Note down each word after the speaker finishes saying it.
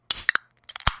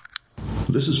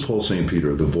This is Paul St.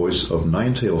 Peter, the voice of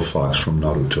Nine-Tailed Fox from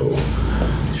Naruto.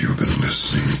 You've been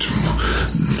listening to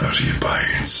Nutty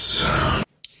Bites.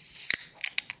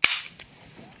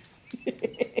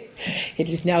 It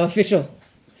is now official.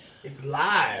 It's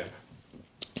live.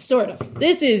 Sort of.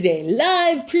 This is a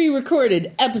live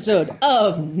pre-recorded episode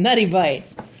of Nutty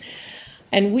Bites.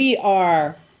 And we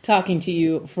are talking to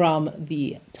you from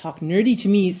the Talk Nerdy to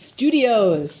Me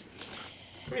studios.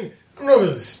 I mean, I don't know if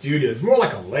it's a studio. It's more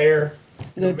like a lair.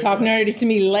 The Talk Nerdy to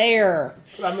Me lair.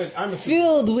 I'm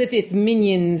filled with its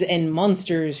minions and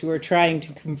monsters who are trying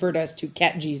to convert us to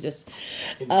Cat Jesus.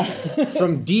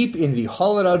 From deep in the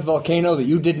hollowed-out volcano that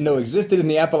you didn't know existed in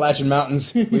the Appalachian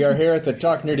Mountains, we are here at the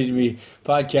Talk Nerdy to Me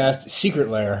podcast secret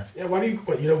lair. Yeah, why do you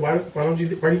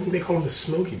think they call them the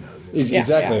Smoky Mountains?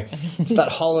 Exactly. Yeah. It's that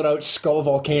hollowed-out skull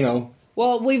volcano.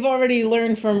 Well, we've already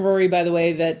learned from Rory, by the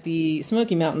way, that the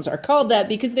Smoky Mountains are called that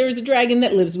because there is a dragon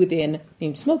that lives within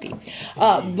named Smoky.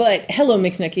 But hello,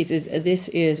 Mixed Nutcases. This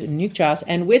is Nuke Choss,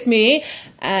 and with me,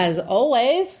 as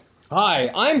always...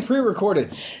 Hi, I'm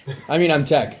pre-recorded. I'm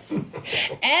tech.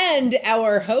 And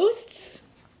our hosts...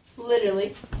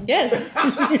 Literally. Yes.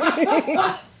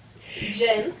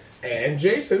 Jen. And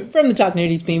Jason. From the Talk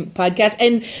Nerdy to Me podcast.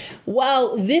 And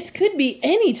while this could be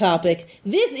any topic,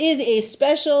 this is a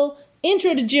special...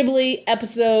 Intro to Ghibli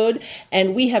episode,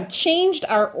 and we have changed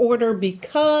our order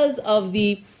because of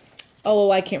the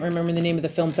I can't remember the name of the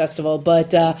film festival,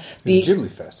 but it's Ghibli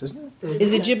Fest, isn't it?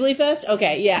 Is it Ghibli Fest?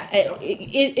 Okay, yeah.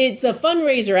 It's a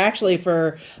fundraiser actually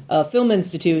for Film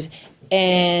Institute,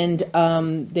 and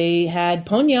they had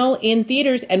Ponyo in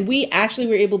theaters, and we actually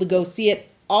were able to go see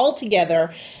it all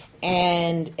together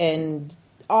and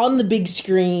on the big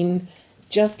screen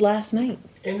just last night.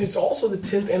 And it's also the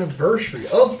 10th anniversary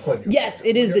of Ponyo. Yes,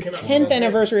 it is the 10th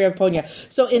anniversary of Ponyo.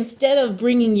 So instead of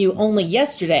bringing you only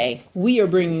yesterday, we are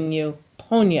bringing you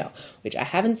Ponyo, which I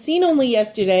haven't seen only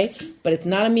yesterday, but it's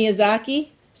not a Miyazaki,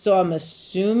 so I'm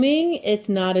assuming it's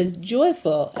not as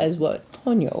joyful as what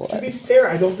Ponyo was. To be fair,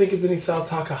 I don't think it's any Isao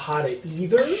Takahata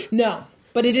either. No,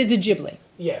 but it is a Ghibli.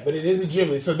 Yeah, but it is a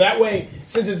Ghibli. So that way,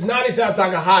 since it's not Isao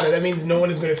Takahata, that means no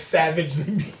one is going to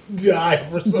savagely die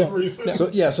for some reason.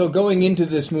 So going into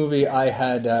this movie, I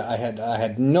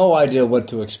had no idea what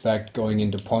to expect going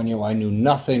into Ponyo. I knew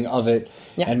nothing of it.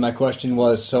 Yeah. And my question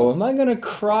was, so am I going to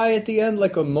cry at the end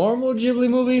like a normal Ghibli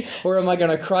movie, or am I going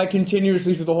to cry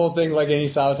continuously through the whole thing like an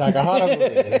Isao Takahata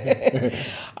movie?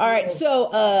 All right,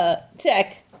 so,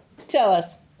 Tech, tell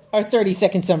us. Our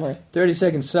 30-second summary.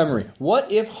 30-second summary. What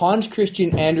if Hans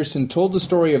Christian Andersen told the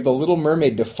story of The Little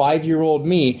Mermaid to 5-year-old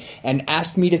me and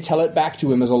asked me to tell it back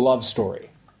to him as a love story?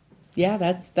 Yeah,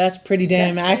 that's pretty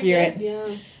damn accurate.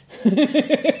 Yeah.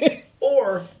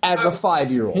 Or... As a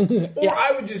 5-year-old. Or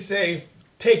I would just say,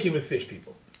 take it with fish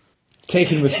people.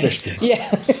 Taken with fish people. Yeah.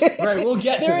 Right, we'll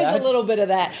get to that. There is a little bit of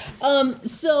that.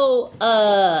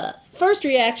 First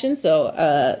reaction,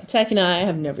 Tech and I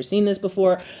have never seen this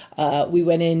before. We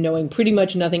went in knowing pretty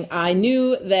much nothing. I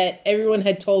knew that everyone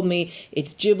had told me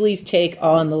it's Ghibli's take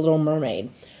on The Little Mermaid.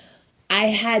 I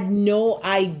had no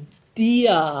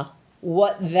idea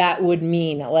what that would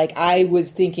mean. Like, I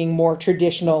was thinking more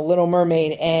traditional Little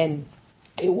Mermaid, and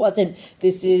it wasn't.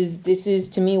 This is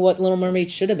to me what Little Mermaid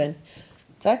should have been.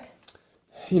 Tech?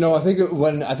 I think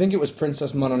it was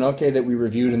Princess Mononoke that we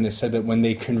reviewed, and they said that when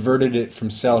they converted it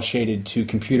from cel shaded to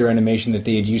computer animation, that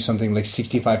they had used something like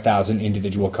 65,000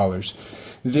 individual colors.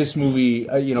 This movie,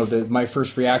 my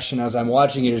first reaction as I'm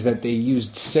watching it is that they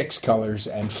used 6 colors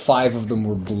and 5 of them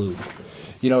were blue.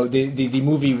 The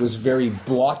movie was very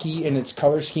blocky in its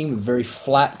color scheme with very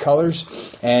flat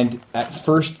colors, and at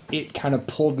first it kind of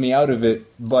pulled me out of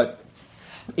it, but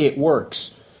it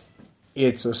works.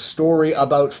 It's a story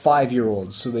about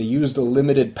 5-year-olds, so they used a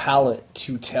limited palette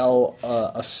to tell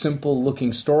a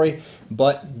simple-looking story,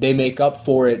 but they make up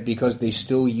for it because they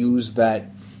still use that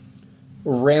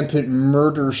rampant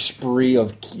murder spree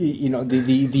of,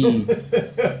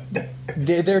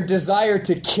 their desire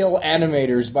to kill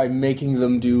animators by making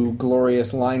them do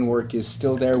glorious line work is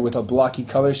still there with a blocky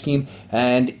color scheme,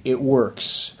 and it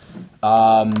works.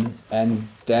 And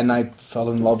then I fell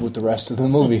in love with the rest of the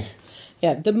movie.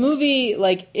 Yeah, the movie,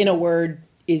 in a word,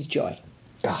 is joy.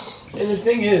 And the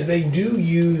thing is, they do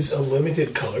use a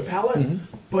limited color palette,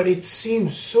 but it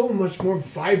seems so much more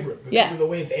vibrant because of the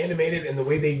way it's animated and the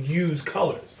way they use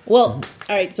colors. Well,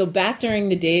 all right, so back during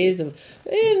the days in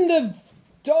the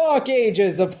dark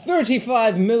ages of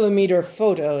 35 millimeter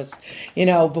photos,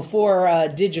 before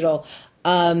digital,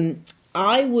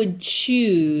 I would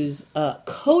choose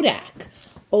Kodak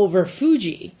over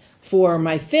Fuji for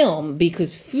my film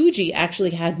because Fuji actually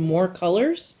had more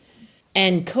colors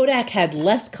And Kodak had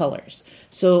less colors.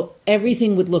 So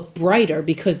everything would look brighter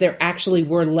because there actually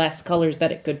were less colors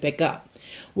that it could pick up.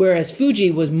 Whereas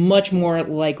Fuji was much more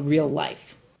like real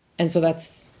life. And so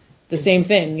that's the same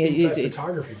thing. Inside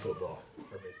photography football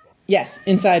or baseball. Yes,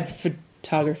 inside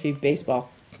photography baseball.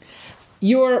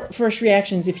 Your first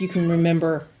reactions, if you can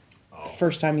remember the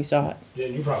first time you saw it.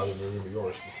 Jen, you probably remember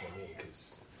yours before me.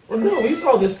 Or no, we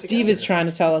saw this together. Steve is trying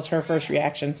to tell us her first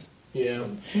reactions. Yeah.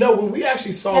 No, when we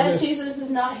actually saw this... Jesus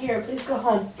is not here. Please go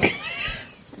home.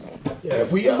 Yeah,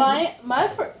 we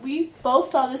both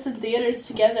saw this in theaters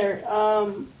together.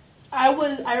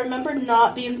 I remember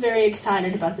not being very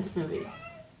excited about this movie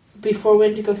before we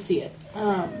went to go see it.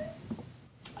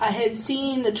 I had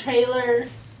seen the trailer,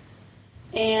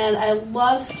 and I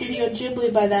loved Studio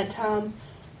Ghibli by that time,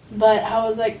 but I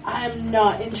was like, I'm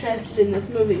not interested in this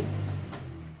movie.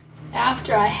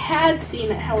 After I had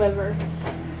seen it, however,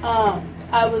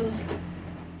 I was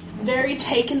very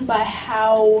taken by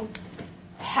how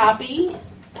happy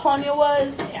Ponyo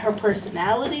was. Her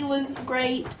personality was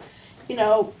great. You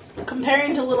know,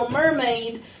 comparing to Little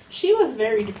Mermaid, she was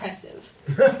very depressive.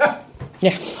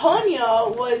 Yeah.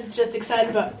 Ponyo was just excited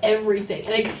about everything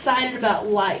and excited about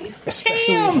life.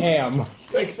 Especially ham.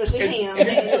 Especially ham. And,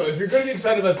 you know, if you're going to be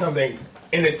excited about something,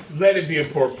 let it be a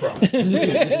pork product.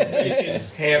 Bacon,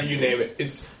 ham, you name it.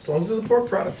 It's as long as it's a pork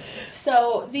product.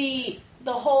 So the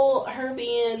whole her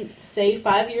being, say,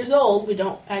 5 years old, we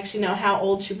don't actually know how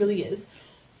old she really is,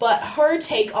 but her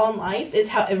take on life is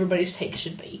how everybody's take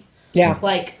should be. Yeah.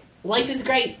 Like, life is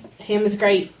great, ham is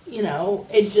great, you know,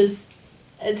 it's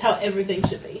how everything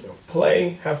should be. You know,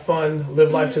 play, have fun,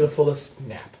 live life to the fullest,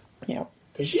 nap. Yeah.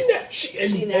 Because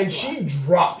she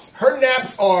drops. Her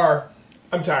naps are,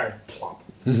 I'm tired, plop.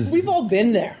 We've all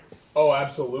been there. Oh,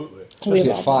 absolutely. Especially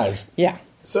at 5. Yeah.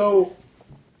 So,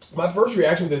 my first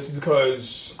reaction to this is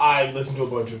because I listened to a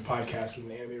bunch of podcasts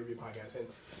and anime review podcasts, and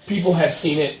people had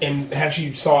seen it and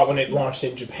actually saw it when it launched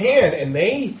in Japan, and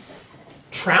they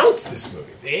trounced this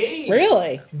movie.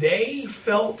 They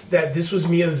felt that this was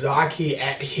Miyazaki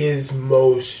at his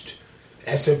most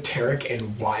esoteric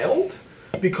and wild,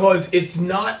 because it's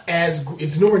nowhere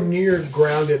near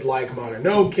grounded like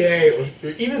Mononoke, or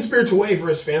even Spirited Away, for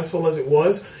as fanciful as it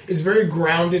was. It's very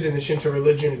grounded in the Shinto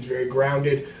religion. It's very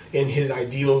grounded in his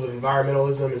ideals of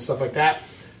environmentalism and stuff like that.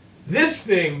 This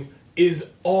thing is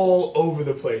all over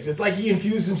the place. It's like he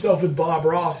infused himself with Bob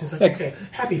Ross. He's like, okay,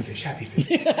 happy fish.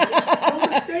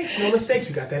 No mistakes.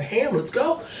 We got that ham. Let's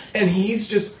go. And he's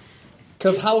just...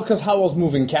 Because Howell's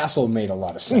Moving Castle made a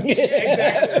lot of sense.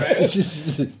 Exactly,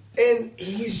 right? And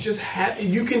he's just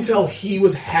you can tell he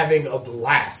was having a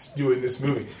blast doing this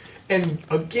movie. And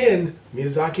again,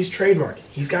 Miyazaki's trademark.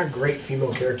 He's got great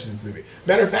female characters in this movie.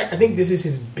 Matter of fact, I think this is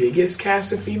his biggest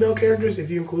cast of female characters, if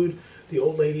you include the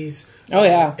old ladies. Oh,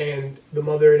 yeah. And the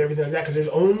mother and everything like that. Because there's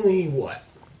only,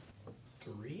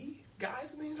 3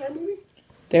 guys in the entire movie?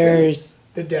 There's...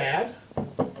 The dad,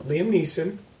 Liam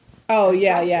Neeson. Oh,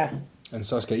 yeah. And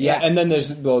Sasuke. Yeah, and then there's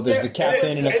the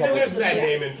captain and a couple... And then there's Matt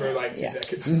Damon for like 2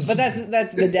 seconds. But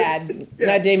that's the dad. Yeah.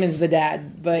 Matt Damon's the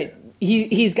dad, but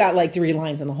he's got like 3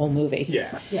 lines in the whole movie.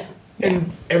 Yeah.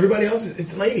 And everybody else,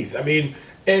 it's ladies. I mean,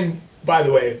 and by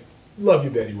the way, love you,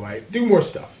 Betty White. Do more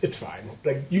stuff. It's fine.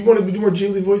 Like, you want to do more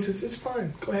Ghibli voices? It's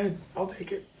fine. Go ahead. I'll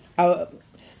take it.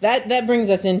 That brings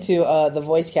us into the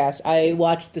voice cast. I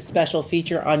watched the special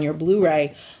feature on your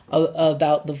Blu-ray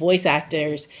about the voice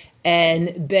actors,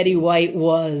 and Betty White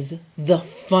was the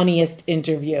funniest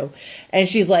interview. And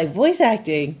she's like, voice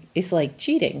acting is like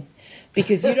cheating.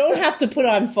 Because you don't have to put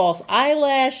on false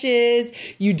eyelashes,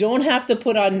 you don't have to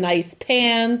put on nice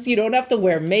pants, you don't have to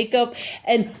wear makeup,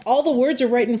 and all the words are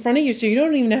right in front of you, so you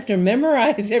don't even have to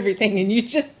memorize everything, and you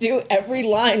just do every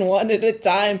line one at a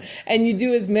time, and you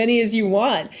do as many as you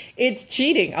want. It's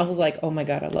cheating. I was like, oh my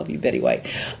God, I love you, Betty White.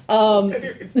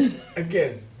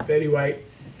 Again, Betty White,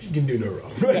 you can do no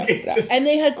wrong. And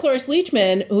they had Cloris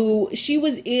Leachman, who she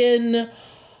was in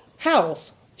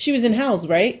Howls. She was in Howls,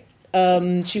 right?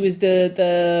 She was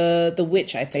the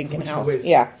witch, I think, in House.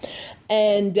 Yeah.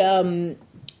 And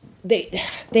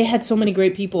they had so many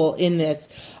great people in this.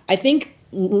 I think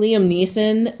Liam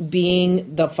Neeson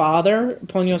being the father,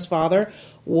 Ponyo's father,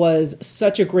 was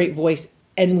such a great voice,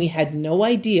 and we had no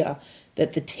idea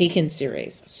that the Taken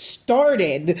series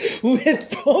started with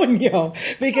Ponyo,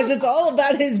 because it's all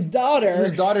about his daughter.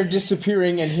 His daughter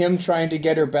disappearing and him trying to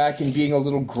get her back and being a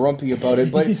little grumpy about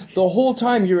it. But the whole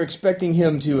time you're expecting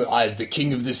him to, as the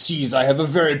king of the seas, I have a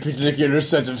very particular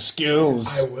set of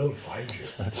skills. I will find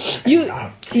you.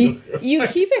 You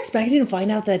keep expecting to find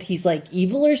out that he's like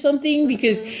evil or something,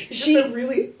 because He's just a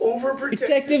really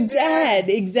overprotective dad.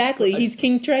 Exactly. He's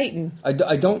King Triton.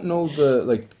 I don't know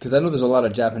because I know there's a lot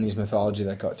of Japanese mythology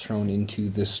that got thrown into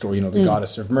this story. The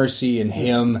goddess of mercy and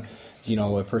him,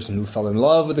 a person who fell in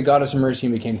love with the goddess of mercy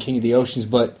and became king of the oceans.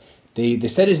 But they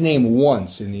said his name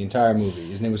once in the entire movie.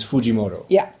 His name was Fujimoto.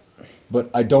 Yeah. But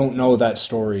I don't know that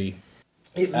story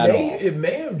It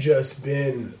may have just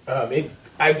been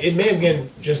it may have again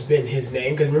just been his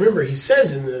name, because remember he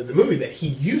says in the movie that he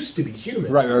used to be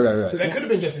human. Right. So that could have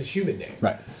been just his human name.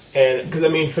 Right. And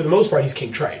because for the most part he's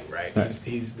King Triton, right?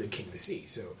 He's the king of the sea.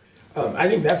 So I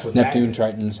think that's what Neptune, that is.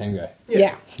 Triton, same guy.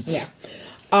 Yeah.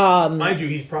 Mind you,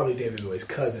 he's probably David Bowie's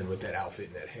cousin with that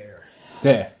outfit and that hair.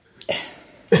 Yeah.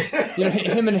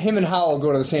 him and Howell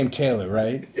go to the same tailor,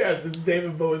 right? Yes, it's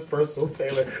David Bowie's personal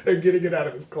tailor. They're getting it out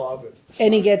of his closet.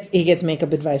 And he gets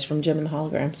makeup advice from Gem and the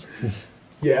Holograms.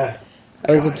 Yeah.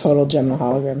 It was a total Gem and the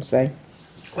Holograms thing.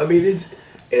 I mean,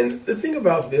 and the thing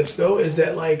about this though is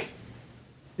that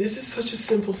this is such a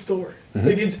simple story.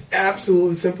 It's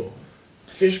absolutely simple.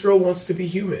 Fish Girl wants to be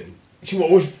human.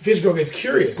 Fish Girl gets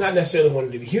curious, not necessarily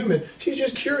wanting to be human. She's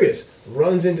just curious.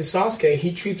 Runs into Sasuke.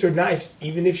 He treats her nice,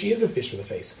 even if she is a fish with a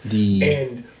face.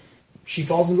 And she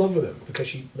falls in love with him because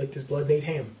she licked his blood and ate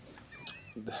ham.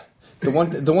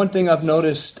 The one thing I've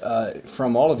noticed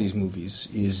from all of these movies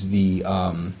is their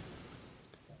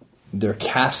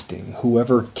casting.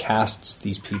 Whoever casts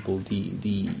these people,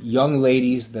 the young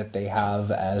ladies that they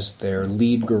have as their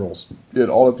lead girls in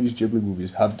all of these Ghibli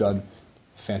movies have done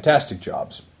fantastic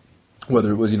jobs.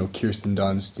 Whether it was Kirsten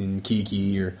Dunst and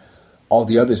Kiki or all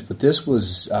the others, but this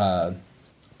was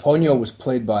Ponyo was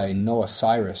played by Noah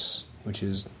Cyrus, which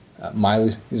is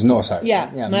Miley's Noah Cyrus.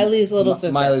 Yeah, Miley's little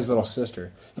sister. Miley's little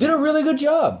sister did a really good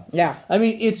job. Yeah, I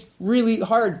mean it's really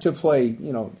hard to play.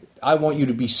 I want you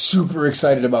to be super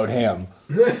excited about ham.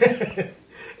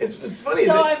 It's funny.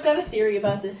 So I've got a theory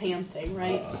about this ham thing,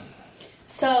 right?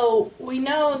 So we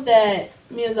know that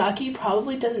Miyazaki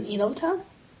probably doesn't eat all the time,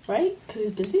 right? Because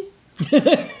he's busy.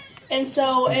 And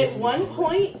so at one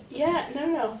point,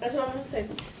 no, that's what I'm going to say.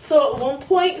 So at one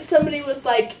point, somebody was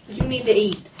like, you need to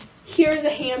eat. Here's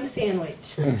a ham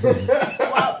sandwich.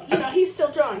 Well, he's still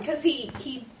drawing, because he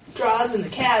draws in the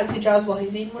cabs. He draws while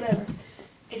he's eating, whatever.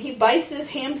 And he bites this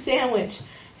ham sandwich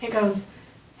and goes,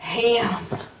 ham.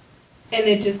 And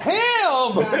it just...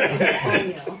 Ham!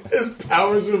 His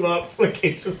powers him up.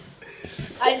 It's just...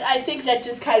 I think that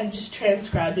just kind of just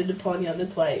transcribed into Ponyo.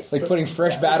 That's why. Like putting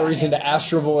fresh batteries into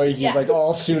Astro Boy. He's like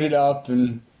all suited up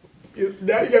and...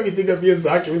 Now you got me thinking of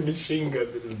Miyazaki with machine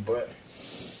guns in his butt.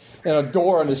 And a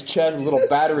door on his chest, a little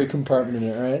battery compartment in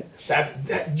it, right?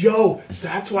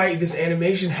 That's why this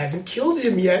animation hasn't killed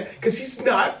him yet, because he's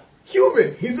not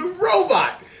human. He's a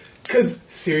robot. Because,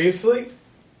 seriously,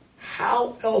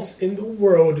 how else in the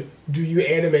world do you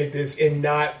animate this and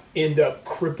not end up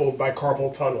crippled by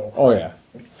carpal tunnel? Oh, yeah.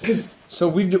 So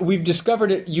we've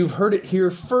discovered it. You've heard it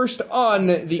here first on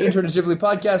the Intro to Ghibli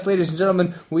podcast, ladies and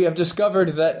gentlemen. We have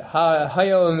discovered that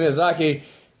Hayao Miyazaki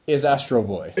is Astro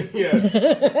Boy. Yes.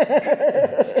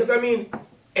 Because,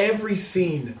 every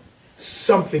scene,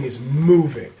 something is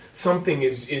moving. Something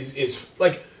is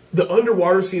like... The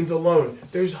underwater scenes alone,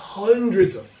 there's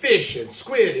hundreds of fish and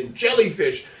squid and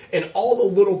jellyfish, and all the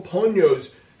little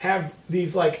Ponyos have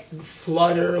these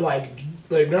flutter,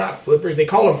 they're not flippers. They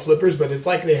call them flippers, but it's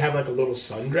like they have a little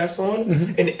sundress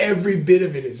on, and every bit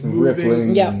of it is moving.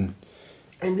 Rippling. Yeah. And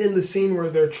then the scene where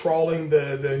they're trawling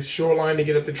the shoreline to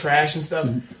get up the trash and stuff,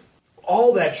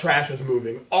 all that trash was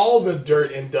moving. All the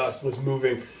dirt and dust was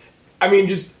moving.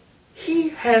 He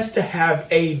has to have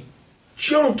a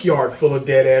junkyard full of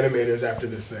dead animators after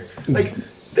this thing.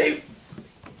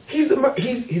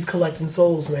 He's collecting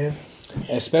souls, man.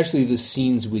 Especially the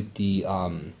scenes with the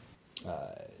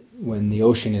when the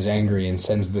ocean is angry and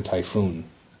sends the typhoon.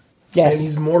 Yes. And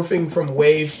he's morphing from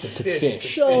waves to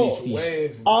fish. So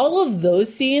Waves. all of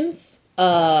those scenes,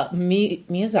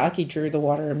 Miyazaki drew the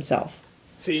water himself.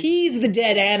 See, He's the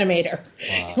dead animator,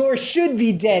 or should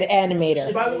be dead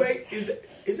animator. by the way,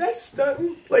 is that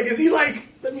stunting? Is he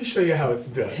let me show you how it's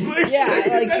done?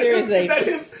 Seriously.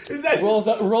 Is that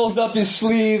rolls up his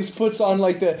sleeves, puts on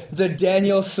the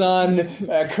Daniel San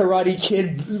Karate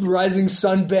Kid Rising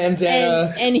Sun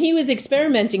bandana. And he was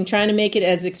experimenting, trying to make it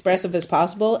as expressive as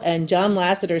possible. And John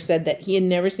Lasseter said that he had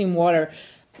never seen water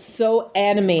so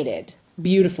animated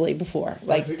beautifully before.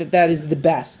 Like, that is the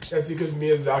best. That's because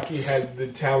Miyazaki has the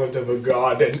talent of a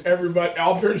god, and everybody,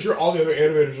 I'm pretty sure all the other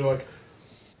animators are like,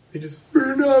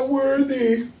 we're not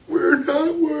worthy. We're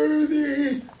not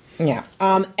worthy. Yeah.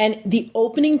 And the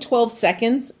opening 12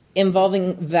 seconds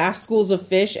involving vast schools of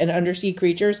fish and undersea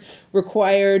creatures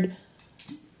required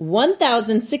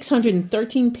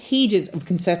 1,613 pages of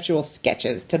conceptual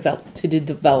sketches to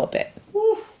develop it.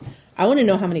 I want to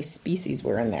know how many species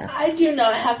were in there. I do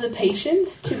not have the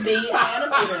patience to be an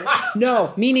animator.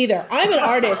 No, me neither. I'm an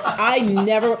artist. I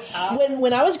never...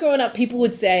 When I was growing up, people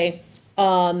would say,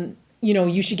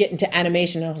 you should get into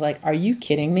animation. And I was like, are you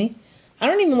kidding me? I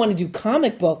don't even want to do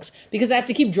comic books because I have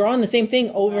to keep drawing the same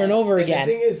thing over and over again.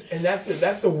 The thing is, and that's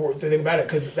the thing about it,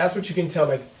 because that's what you can tell,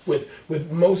 like,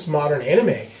 with most modern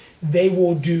anime. They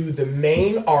will do the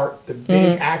main art, the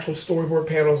big actual storyboard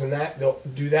panels, and they'll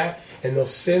do that, and they'll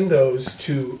send those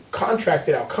to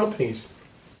contracted out companies.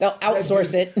 They'll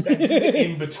outsource it. That do the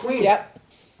in between. Yep.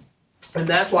 And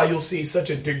that's why you'll see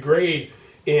such a degrade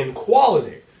in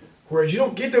quality. Whereas you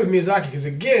don't get that with Miyazaki, because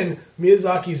again,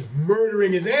 Miyazaki's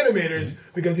murdering his animators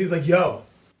because he's like, yo,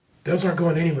 those aren't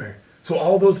going anywhere. So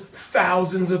all those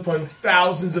thousands upon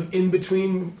thousands of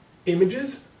in-between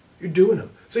images, you're doing them.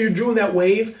 So you're doing that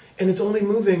wave, and it's only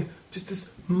moving just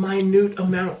this minute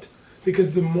amount.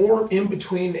 Because the more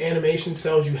in-between animation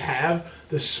cells you have,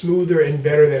 the smoother and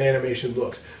better that animation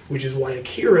looks. Which is why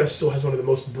Akira still has one of the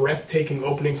most breathtaking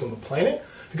openings on the planet.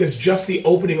 Because just the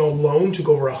opening alone took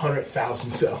over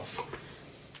 100,000 cells.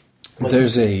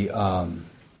 There's a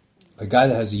guy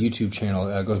that has a YouTube channel.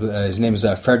 His name is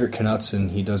Frederick Knudsen.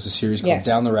 He does a series called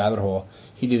Down the Rabbit Hole.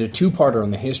 He did a 2-parter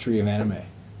on the history of anime.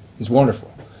 It's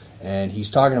wonderful. And he's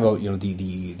talking about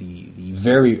the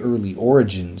very early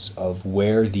origins of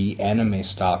where the anime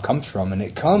style comes from, and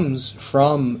it comes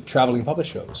from traveling puppet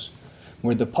shows,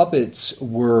 where the puppets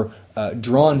were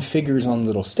drawn figures on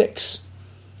little sticks,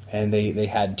 and they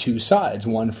had two sides,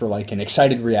 one for like an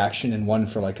excited reaction and one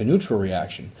for like a neutral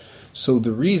reaction. So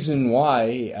the reason why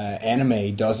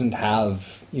anime doesn't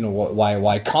have,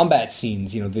 why combat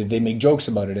scenes, they make jokes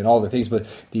about it and all the things, but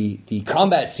the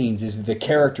combat scenes is the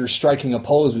character striking a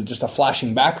pose with just a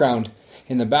flashing background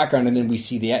in the background, and then we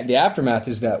see the aftermath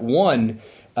is that one,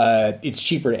 it's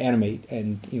cheaper to animate,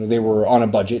 and they were on a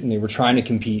budget and they were trying to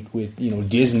compete with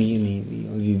Disney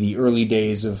in the early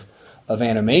days of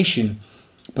animation.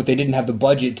 But they didn't have the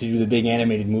budget to do the big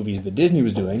animated movies that Disney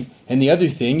was doing. And the other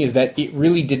thing is that it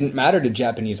really didn't matter to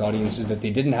Japanese audiences that they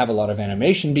didn't have a lot of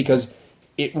animation because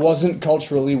it wasn't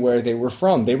culturally where they were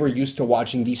from. They were used to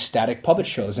watching these static puppet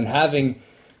shows, and having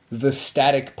the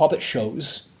static puppet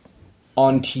shows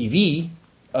on TV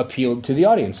appealed to the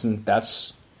audience. And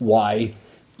that's why,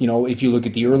 if you look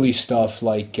at the early stuff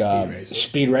like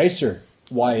Speed Racer,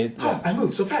 why I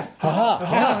move so fast. Ha ha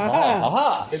ha ha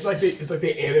ha. It's like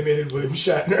they animated William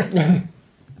Shatner.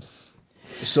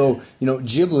 So,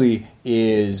 Ghibli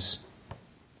is,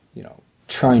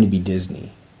 trying to be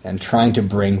Disney and trying to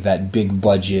bring that big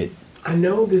budget. I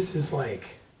know this is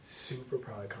like super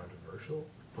probably controversial,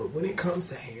 but when it comes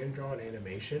to hand-drawn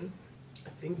animation, I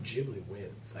think Ghibli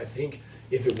wins. I think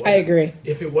I agree.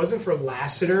 If it wasn't for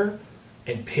Lasseter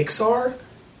and Pixar,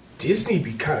 Disney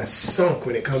be kind of sunk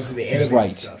when it comes to the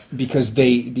animated stuff. Because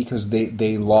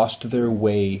they lost their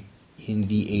way in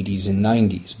the 80s and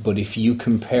 90s. But if you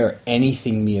compare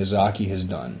anything Miyazaki has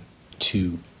done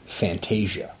to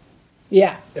Fantasia,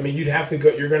 yeah, I mean, you'd have to go.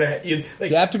 You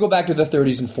have to go back to the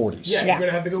 30s and 40s. Yeah, you're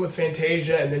gonna have to go with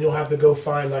Fantasia, and then you'll have to go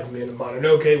find like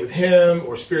Mononoke with him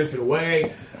or Spirited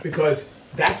Away, because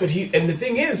that's what and the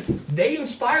thing is, they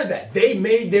inspired that. They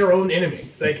made their own enemy.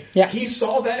 Like, he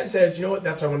saw that and says, you know what,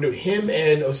 that's what I want to do. Him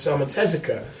and Osamu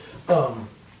Tezuka.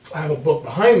 I have a book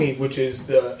behind me, which is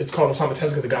it's called Osamu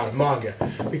Tezuka, the God of Manga,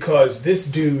 because this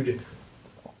dude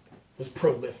was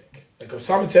prolific. Like,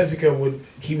 Osamu Tezuka would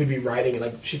be writing,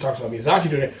 like she talks about Miyazaki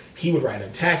doing it, he would ride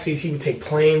on taxis, he would take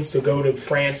planes to go to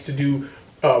France to do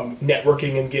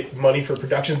networking and get money for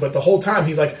production, but the whole time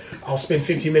he's like, I'll spend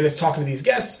 15 minutes talking to these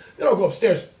guests, then I'll go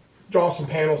upstairs, draw some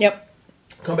panels,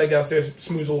 come back downstairs,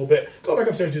 smooze a little bit, go back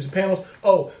upstairs, do some panels.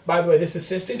 Oh, by the way, this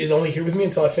assistant is only here with me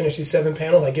until I finish these 7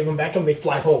 panels. I give them back to them, they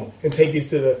fly home and take these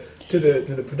to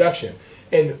the production.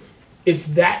 And it's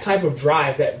that type of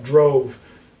drive that drove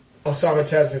Osamu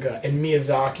Tezuka and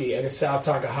Miyazaki and Isao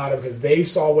Takahata, because they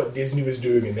saw what Disney was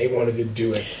doing and they wanted to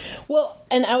do it. Well,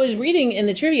 and I was reading in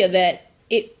the trivia that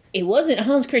it wasn't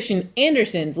Hans Christian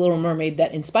Andersen's Little Mermaid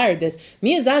that inspired this.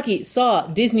 Miyazaki saw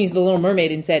Disney's The Little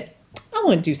Mermaid and said, I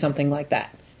want to do something like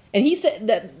that. And he said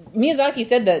that Miyazaki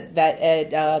said that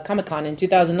at Comic-Con in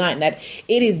 2009, that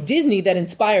it is Disney that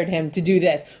inspired him to do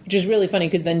this, which is really funny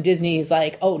because then Disney is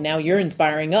like, oh, now you're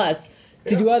inspiring us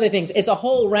to do other things. It's a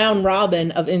whole round robin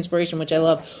of inspiration, which I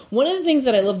love. One of the things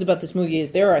that I loved about this movie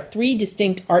is there are 3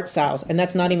 distinct art styles, and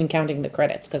that's not even counting the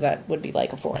credits, because that would be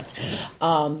like a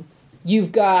 4th.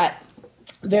 You've got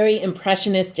very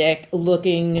impressionistic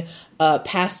looking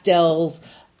pastels,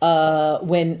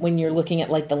 when you're looking at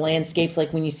like the landscapes,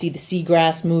 like when you see the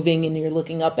seagrass moving and you're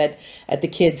looking up at the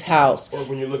kid's house, or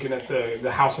when you're looking at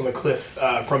the house on the cliff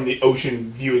from the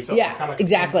ocean view itself. Yeah, it's kind of like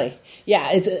exactly. Yeah,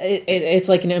 it's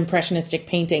like an impressionistic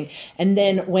painting. And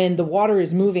then when the water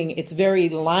is moving, it's very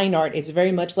line art. It's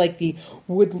very much like the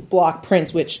woodblock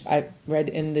prints, which I read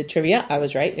in the trivia. I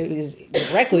was right. It was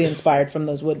directly inspired from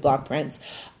those woodblock prints.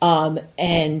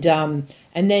 And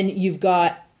then you've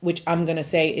got, which I'm going to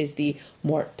say is the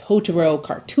more Totoro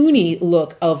cartoony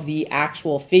look of the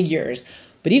actual figures.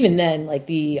 But even then, like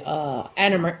the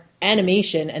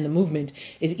animation and the movement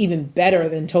is even better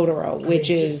than Totoro,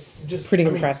 which is pretty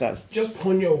impressive. Just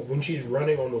Ponyo when she's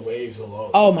running on the waves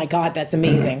alone. Oh my god, that's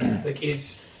amazing. Like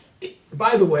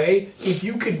by the way,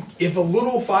 if a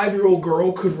little 5-year-old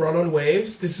girl could run on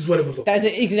waves, this is what it would look like. That's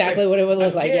exactly what it would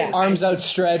look like, yeah. Arms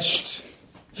outstretched.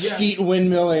 Yeah. Feet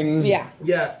windmilling. Yeah.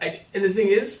 Yeah. And the thing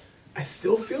is, I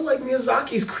still feel like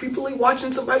Miyazaki's creepily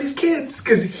watching somebody's kids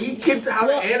because he gets how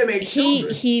to animate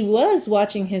children. He was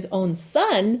watching his own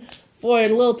son for a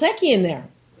little techie in there.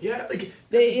 Yeah.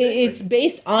 It's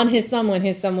based on his son when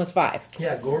his son was 5.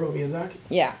 Yeah, Goro Miyazaki.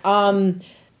 Yeah.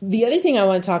 The other thing I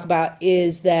want to talk about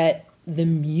is that the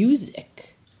music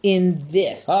in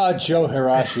this Joe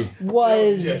Hirashi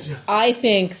was, I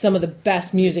think, some of the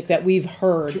best music that we've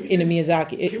heard in a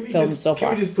Miyazaki film so far.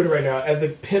 Can we just put it right now? At the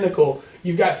pinnacle,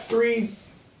 you've got 3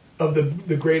 of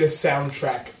the greatest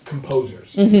soundtrack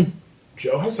composers. Mm-hmm.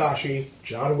 Joe Hisashi,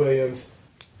 John Williams,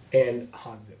 and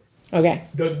Hans Zimmer. Okay.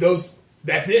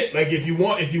 That's it. Like, if you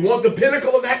want the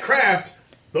pinnacle of that craft,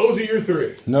 those are your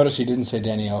 3. Notice he didn't say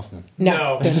Danny Elfman.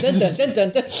 No. Dun, dun, dun,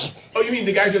 dun, dun. Oh, you mean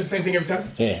the guy who does the same thing every time?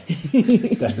 Yeah.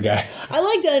 That's the guy. I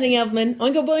like Danny Elfman.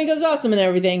 Oingo Boingo's awesome and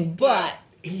everything, but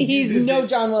he's no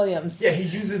John Williams. Yeah, he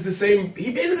uses the same...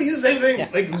 He basically uses the same thing. Yeah.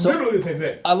 Literally the same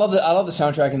thing. I love the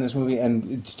soundtrack in this movie,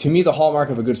 and to me, the hallmark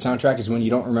of a good soundtrack is when you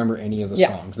don't remember any of the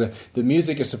songs. The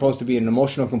music is supposed to be an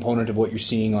emotional component of what you're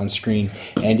seeing on screen,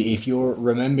 and if you're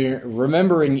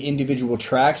remembering individual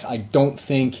tracks, I don't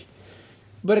think...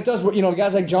 But it does,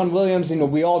 guys like John Williams,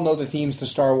 we all know the themes to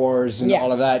Star Wars and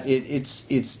all of that.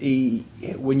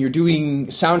 When you're doing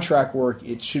soundtrack work,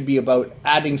 it should be about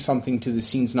adding something to the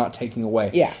scenes, not taking away.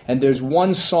 Yeah. And there's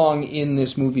one song in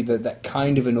this movie that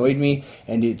kind of annoyed me,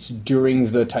 and it's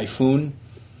during the typhoon.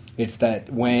 It's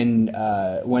that when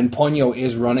Ponyo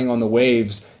is running on the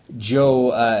waves,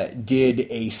 Joe did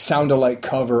a sound-alike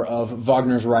cover of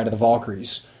Wagner's Ride of the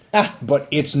Valkyries. But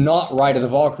it's not Ride of the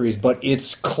Valkyries, but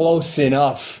it's close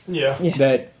enough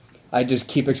that I just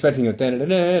keep expecting it. That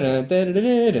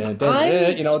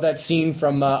scene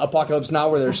from Apocalypse Now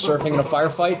where they're surfing in a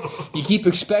firefight. You keep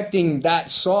expecting that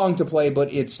song to play,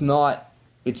 but it's not.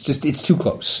 It's too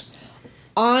close.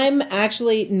 I'm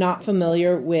actually not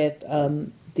familiar with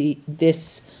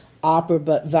this opera,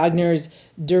 but Wagner's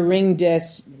Der Ring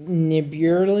des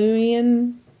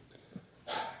Nibelungen.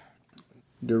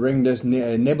 Der Ring des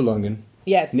Nibelungen.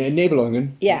 Yes.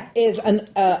 Nibelungen. Yeah, is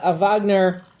a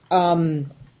Wagner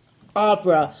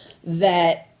opera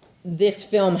that this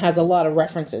film has a lot of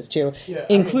references to,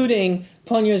 including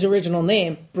Ponyo's original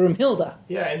name, Broomhilda.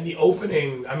 Yeah, and the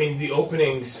opening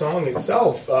song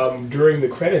itself during the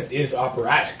credits is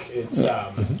operatic. It's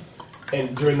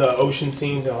and during the ocean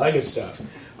scenes and all that good stuff.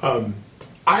 And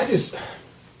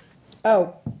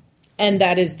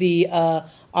that is the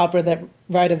opera that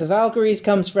Ride of the Valkyries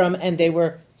comes from, and they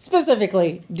were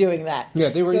specifically doing that. Yeah,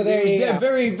 they were. So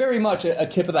very, very much a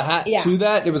tip of the hat to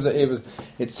that.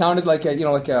 It sounded like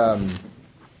the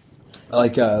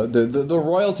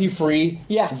royalty-free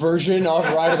version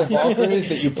of Ride of the Valkyries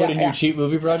that you put in your cheap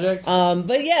movie project. And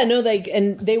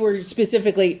they were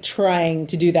specifically trying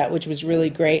to do that, which was really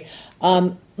great.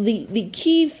 The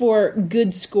key for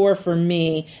good score for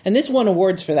me, and this won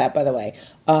awards for that, by the way,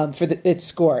 for its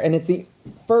score, and it's the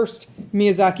first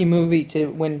Miyazaki movie to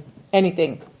win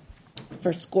anything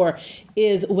for score,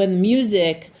 is when the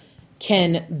music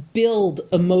can build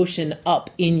emotion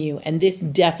up in you, and this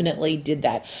definitely did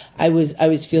that. I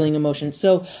was feeling emotion.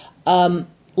 So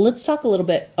let's talk a little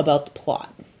bit about the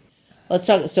plot. Let's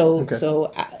talk. It's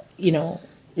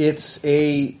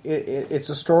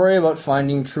a story about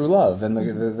finding true love and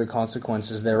the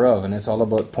consequences thereof, and it's all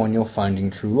about Ponyo finding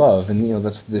true love, and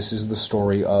this is the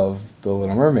story of The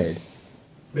Little Mermaid.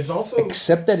 It's also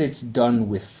Except that it's done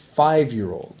with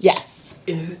 5-year-olds. Yes.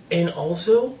 and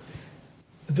also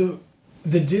the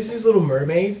Disney's Little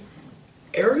Mermaid.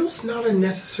 Ariel's not a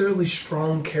necessarily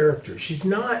strong character. She's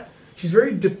not. She's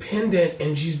very dependent,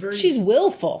 and she's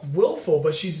willful. willful,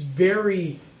 but she's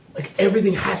very like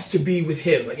everything has to be with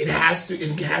him. Like it has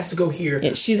to go here.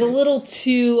 Yeah, she's a little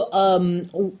too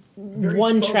Very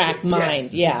one-track focused, mind.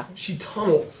 yes. Yeah. She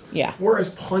tunnels. Yeah.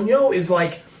 Whereas Ponyo is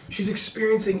like she's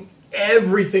experiencing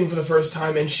everything for the first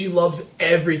time, and she loves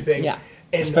everything. Yeah.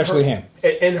 And Especially him.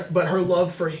 But her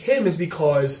love for him is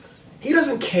because he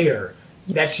doesn't care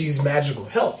that she's magical.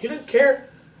 Hell, he doesn't care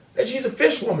that she's a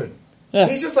fish woman. Yeah.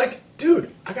 He's just like,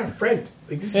 dude, I got a friend.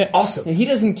 Like this is awesome. And he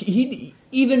doesn't. He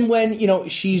even when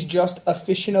she's just a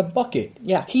fish in a bucket.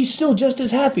 Yeah. He's still just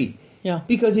as happy. Yeah.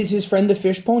 Because it's his friend the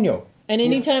fish Ponyo. And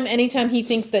anytime he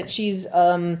thinks that she's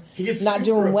He gets not super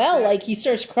doing well, upset. like he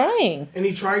starts crying. And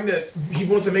he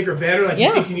wants to make her better. Like Yeah.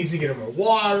 he thinks he needs to get her more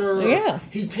water. Yeah.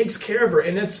 He takes care of her,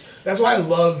 and that's why I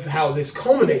love how this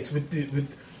culminates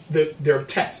with their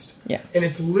test. Yeah. And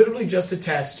it's literally just a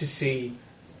test to see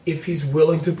if he's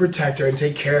willing to protect her and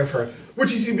take care of her,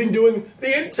 which he's been doing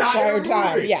the entire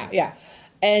Time. movie. Yeah.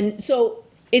 And so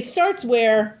it starts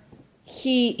where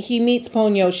he meets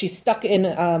Ponyo. She's stuck in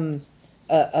a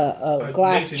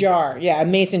glass mason jar. Yeah, a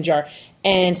mason jar.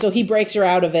 And so he breaks her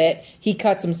out of it. He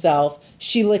cuts himself.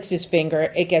 She licks his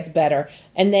finger. It gets better.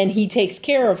 And then he takes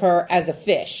care of her as a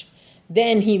fish.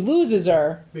 Then he loses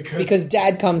her because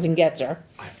Dad comes and gets her.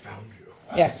 I found you.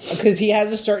 Yes, because he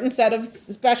has a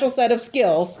special set of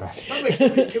skills. Can we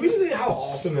just say how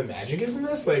awesome the magic is in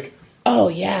this? Like, Oh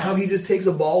yeah. how he just takes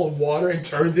a ball of water and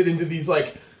turns it into these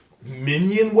like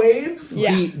minion waves.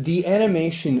 Yeah. The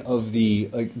animation of the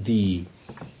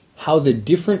how the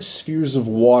different spheres of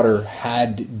water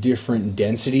had different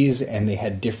densities and they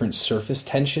had different surface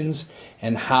tensions,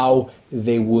 and how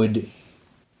they would.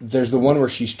 There's the one where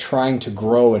she's trying to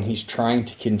grow and he's trying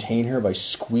to contain her by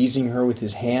squeezing her with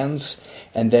his hands,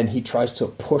 and then he tries to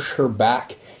push her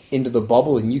back into the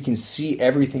bubble, and you can see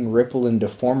everything ripple and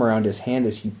deform around his hand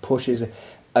as he pushes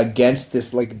against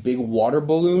this like big water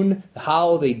balloon.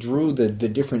 How they drew the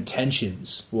different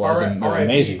tensions was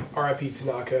amazing. R.I.P.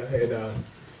 Tanaka and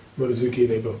Motozuki,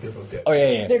 they're both dead. Oh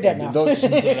yeah. They're dead now. Those are some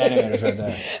dead animators right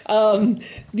there.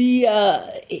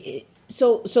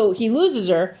 So he loses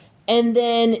her, and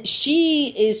then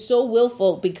she is so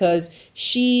willful because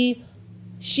she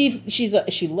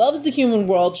loves the human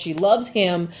world. She loves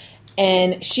him,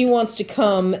 and she wants to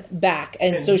come back,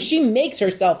 and so she makes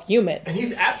herself human. And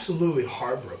he's absolutely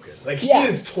heartbroken. Like he Yeah.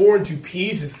 is torn to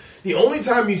pieces. The only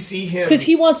time you see him, Because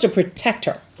he wants to protect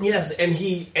her. yes, and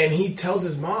he tells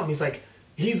his mom,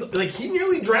 he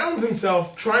nearly drowns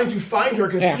himself trying to find her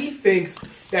because Yeah. he thinks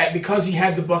that because he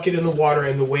had the bucket in the water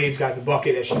and the waves got the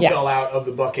bucket, that she Yeah. fell out of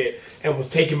the bucket and was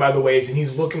taken by the waves, and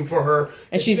he's looking for her.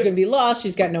 And she's going to be lost.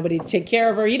 She's got nobody to take care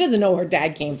of her. He doesn't know her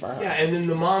dad came for her. Yeah, and then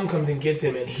the mom comes and gets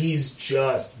him, and he's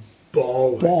just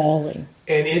bawling.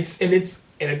 And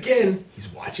again, he's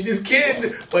watching his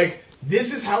kid. Like,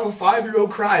 this is how a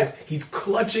 5-year-old cries. He's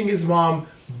clutching his mom,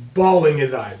 bawling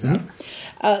his eyes out.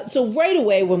 So right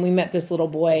away when we met this little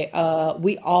boy,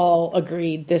 we all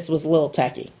agreed this was Lil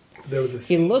Techie. There was a He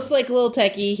scene. looks like Lil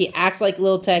Techie. He acts like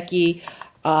Lil Techie.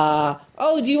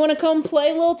 Do you want to come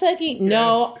play, Lil Techie?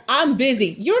 No, I'm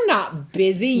busy. You're not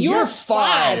busy. You're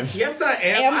 5. Yes, I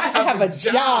am. I have a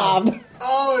job.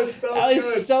 Oh, it's so That good.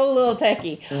 was so Lil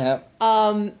Techie. Yeah.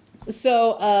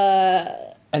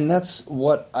 And that's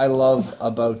what I love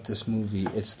about this movie.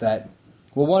 It's that,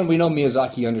 well, one, we know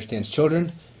Miyazaki understands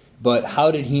children, but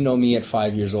how did he know me at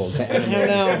 5 years old? I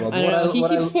don't know. He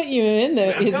keeps putting you in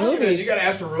I'm his telling you, man, movies. you gotta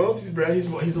ask for royalties, bro. He's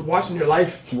watching your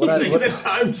life.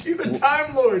 He's a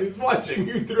time lord. He's watching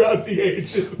you throughout the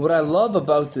ages. What I love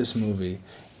about this movie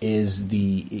is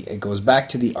it goes back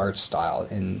to the art style,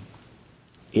 and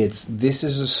this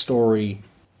is a story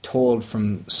told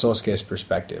from Sosuke's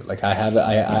perspective. Like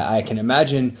I can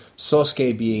imagine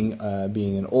Sosuke being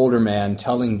an older man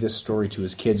telling this story to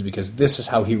his kids because this is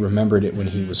how he remembered it when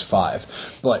he was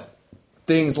 5. But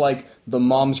things like the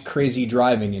mom's crazy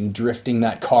driving and drifting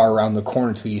that car around the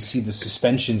corner till you see the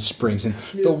suspension springs and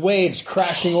the waves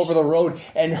crashing over the road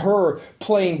and her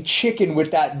playing chicken with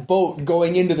that boat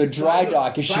going into the dry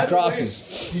dock as she crosses.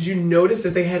 Did you notice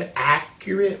that they had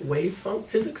accurate wave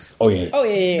physics? Oh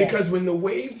yeah. Because when the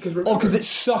wave, because it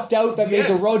sucked out that made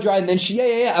the road dry, and then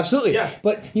absolutely. Yeah.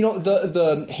 But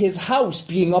his house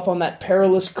being up on that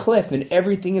perilous cliff, and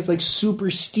everything is like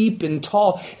super steep and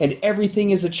tall, and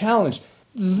everything is a challenge.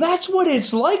 That's what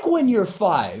it's like when you're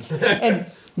 5. And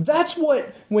That's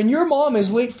what, when your mom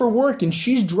is late for work and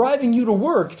she's driving you to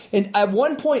work, and at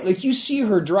one point, like, you see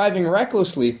her driving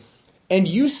recklessly, and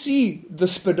you see the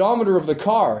speedometer of the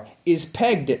car is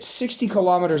pegged at 60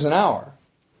 kilometers an hour.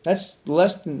 That's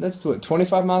what,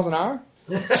 25 miles an hour?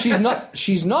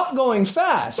 She's not going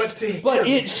fast, but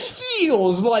it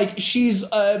feels like she's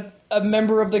a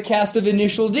member of the cast of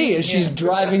Initial D as she's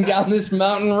driving down this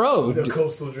mountain road. The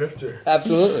coastal drifter.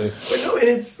 Absolutely. But no, and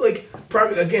it's like,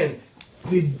 probably, again,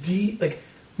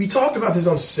 we talked about this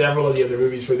on several of the other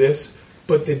movies for this,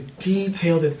 but the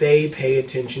detail that they pay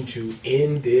attention to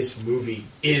in this movie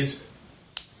is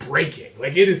breaking.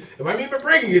 Like, it is, what I mean by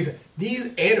breaking is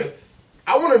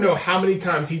I want to know how many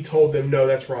times he told them, no,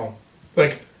 that's wrong.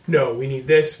 Like, no, we need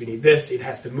this, it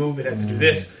has to move, it has to do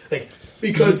this. Like,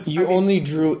 because you only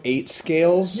drew 8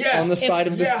 scales on the side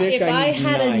of the fish. If I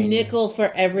had 9. A nickel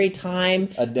for every time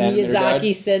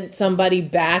Miyazaki sent somebody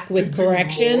back with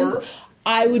corrections,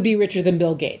 I would be richer than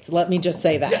Bill Gates. Let me just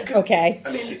say that. Yeah, okay.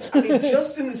 I mean,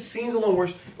 just in the scenes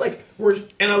alone,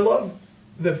 and I love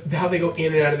how they go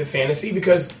in and out of the fantasy,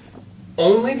 because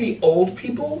only the old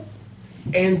people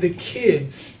and the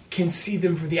kids can see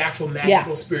them for the actual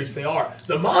magical spirits they are.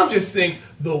 The mom just thinks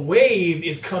the wave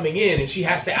is coming in and she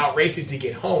has to outrace it to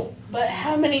get home. But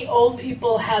how many old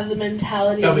people have the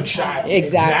mentality of a child?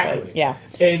 Exactly. Yeah.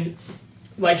 And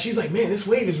like, she's like, man, this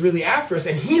wave is really after us.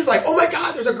 And he's like, oh my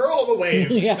God, there's a girl on the wave.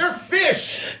 They're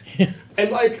fish. And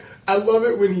like, I love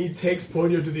it when he takes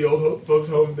Ponyo to the old folks'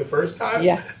 home the first time.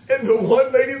 Yeah. And the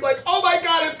one lady's like, oh my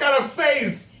God, it's got a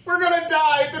face. We're going to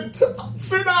die. It's a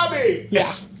tsunami.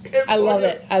 Yeah. I love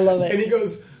it. And he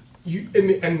goes,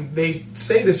 and they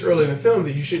say this early in the film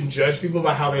that you shouldn't judge people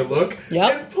by how they look.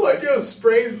 Yep. And Ponyo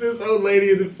sprays this old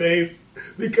lady in the face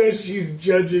because she's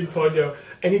judging Ponyo.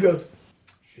 And he goes,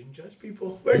 you shouldn't judge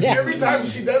people. Like, every time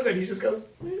she does it, he just goes,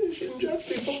 you shouldn't judge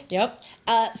people. Yep.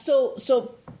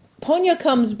 So Ponyo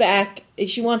comes back.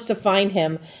 She wants to find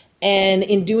him. And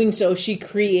in doing so, she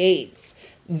creates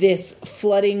this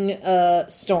flooding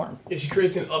storm. Yeah, she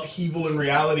creates an upheaval in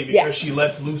reality because she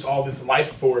lets loose all this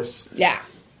life force. Yeah.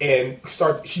 And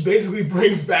she basically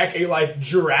brings back a, like,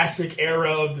 Jurassic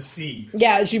era of the sea.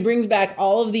 Yeah, she brings back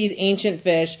all of these ancient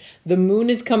fish. The moon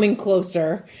is coming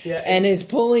closer and is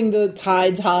pulling the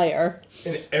tides higher.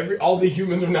 And all the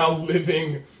humans are now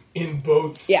living in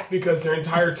boats because their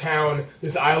entire town,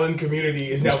 this island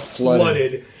community, is now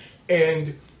flooded.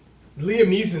 And Liam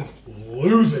Neeson's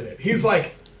losing it. He's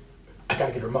like, I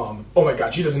gotta get her mom. Oh my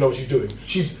God, she doesn't know what she's doing.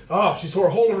 She's her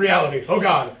whole in reality. Oh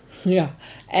God. Yeah.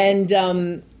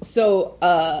 And so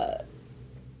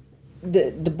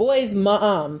the boy's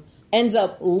mom ends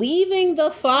up leaving the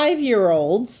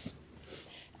 5-year-olds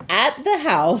at the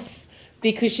house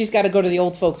because she's got to go to the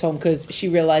old folks' home because she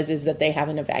realizes that they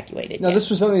haven't evacuated. Now, this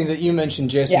was something that you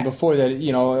mentioned, Jason, before, that,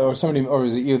 or somebody, or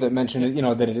was it you that mentioned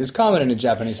it, that it is common in a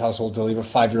Japanese household to leave a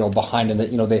 5-year-old behind, and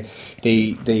that,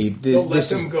 they'll let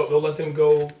them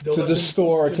go to the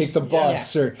store or take the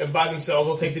bus and by themselves.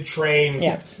 They'll take the train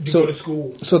to go to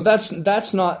school. So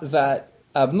that's not that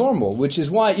abnormal, which is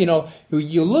why,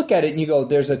 you look at it and you go,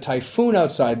 there's a typhoon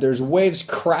outside, there's waves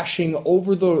crashing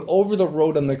over the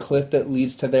road on the cliff that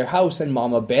leads to their house, and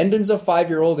mom abandons a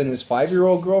 5-year-old and his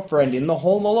 5-year-old girlfriend in the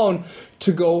home alone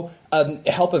to go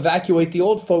help evacuate the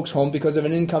old folks' home because of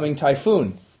an incoming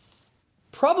typhoon.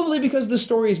 Probably because the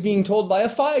story is being told by a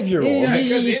 5-year-old.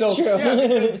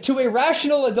 To a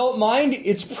rational adult mind,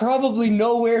 it's probably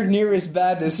nowhere near as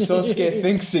bad as Sosuke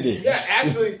thinks it is. Yeah,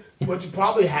 actually, what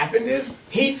probably happened is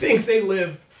he thinks they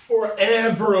live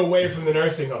forever away from the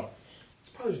nursing home. It's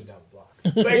probably just down the block.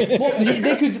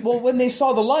 They could. Well, when they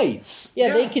saw the lights,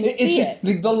 they can see it.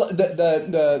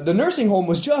 The nursing home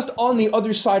was just on the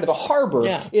other side of the harbor.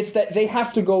 Yeah. It's that they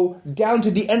have to go down to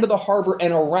the end of the harbor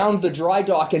and around the dry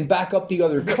dock and back up the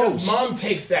other coast. Because mom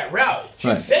takes that route.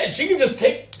 She said she can just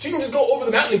go over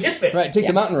the mountain and get there. Right, take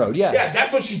the mountain road. Yeah, yeah,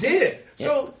 that's what she did. Yeah.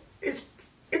 So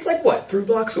it's like what, 3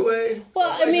 blocks away?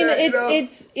 Well, I mean,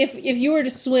 it's if you were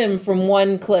to swim from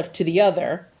one cliff to the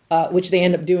other. Which they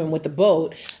end up doing with the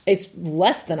boat, it's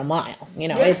less than a mile.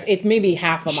 It's maybe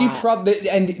half a mile. She probably,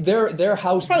 and their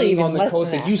house probably being on the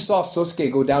coast. Like, you saw Sosuke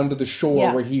go down to the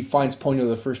shore where he finds Ponyo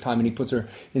the first time and he puts her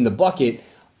in the bucket.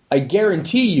 I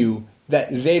guarantee you that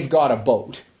they've got a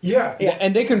boat. Yeah.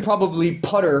 And they can probably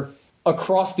putter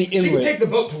across the inlet. She can take the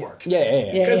boat to work.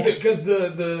 Yeah. Because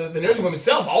the nursing home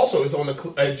itself also is on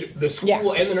the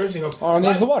school and the nursing home. On the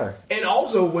edge of the water. And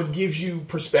also what gives you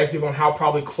perspective on how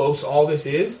probably close all this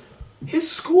is,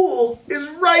 his school is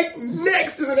right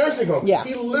next to the nursing home. Yeah.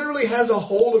 He literally has a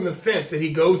hole in the fence that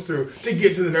he goes through to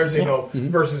get to the nursing home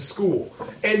versus school.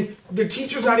 And the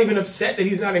teacher's not even upset that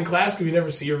he's not in class because we never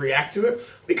see her react to it.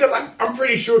 Because I'm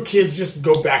pretty sure kids just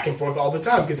go back and forth all the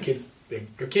time because kids,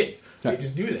 they're kids. They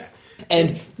just do that.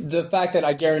 And the fact that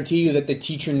I guarantee you that the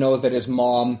teacher knows that his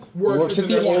mom works at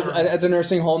the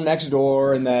nursing home next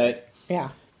door, and that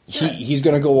he's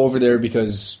going to go over there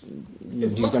because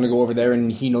he's going to go over there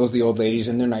and he knows the old ladies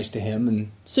and they're nice to him.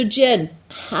 And so, Jen,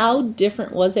 how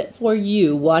different was it for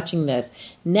you watching this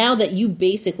now that you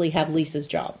basically have Lisa's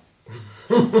job?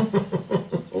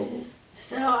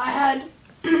 So I had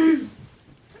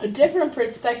a different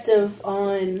perspective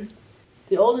on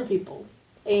the older people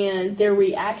and their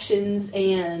reactions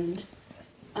and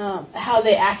how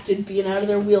they acted being out of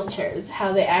their wheelchairs,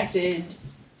 how they acted,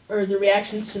 or the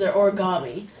reactions to their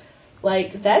origami.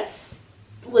 Like, that's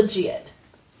legit.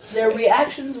 Their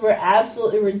reactions were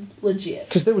absolutely legit.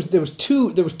 because there was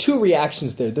two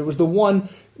reactions there. There was the one,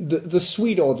 the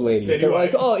sweet old ladies. Betty They were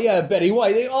White. like, "Oh yeah, Betty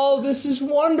White. This is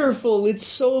wonderful. It's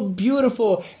so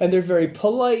beautiful," and they're very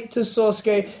polite to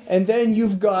Sosuke. And then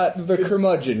you've got the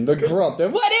curmudgeon, the grump. They're,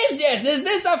 "What is this? Is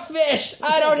this a fish?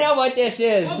 I don't know what this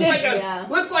is."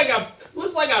 Looks like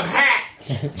a hat.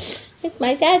 It's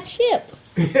my dad's ship.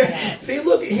 See,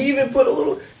 look, he even put a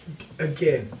little.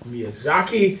 Again,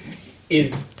 Miyazaki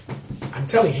is. I'm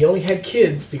telling you, he only had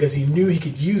kids because he knew he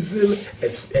could use them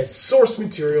as source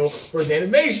material for his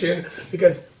animation.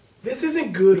 Because this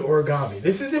isn't good origami.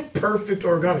 This isn't perfect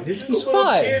origami. This is He's a little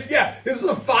 5. kid. Yeah, this is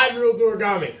a 5-year-old's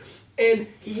origami. And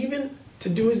he even, to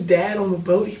do his dad on the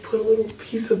boat, he put a little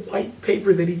piece of white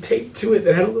paper that he taped to it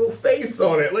that had a little face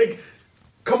on it. Like,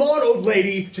 come on, old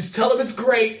lady, just tell him it's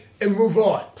great and move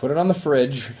on. Put it on the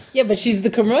fridge. Yeah, but she's the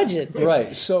curmudgeon.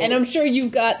 Right. So, And I'm sure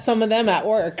you've got some of them at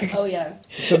work. Oh, yeah.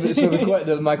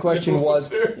 my question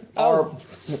was,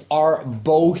 are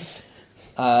both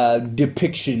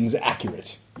depictions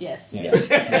accurate? Yes.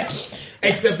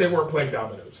 Except they weren't playing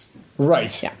dominoes.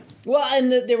 Right. Yeah. Well,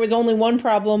 and there was only one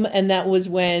problem, and that was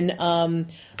when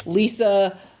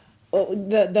Lisa...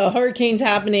 The hurricane's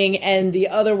happening, and the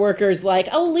other workers like,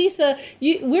 "Oh, Lisa,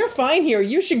 we're fine here.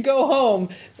 You should go home."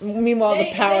 Meanwhile, the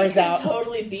power's they out. could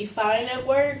totally be fine at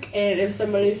work, and if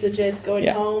somebody suggests going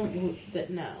home,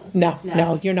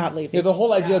 No, you're not leaving. Yeah, the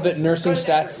whole idea that nursing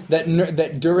staff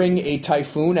that during a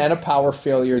typhoon and a power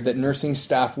failure, that nursing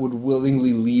staff would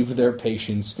willingly leave their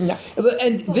patients. No.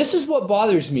 And this is what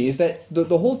bothers me, is that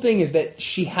the whole thing is that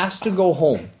she has to go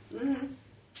home.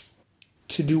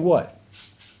 To do what?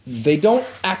 They don't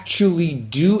actually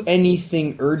do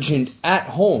anything urgent at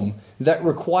home that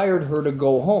required her to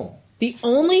go home. The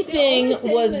only thing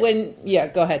was when... Yeah,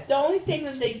 go ahead. The only thing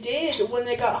that they did when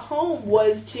they got home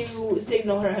was to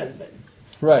signal her husband.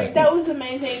 Right. Like, that was the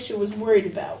main thing she was worried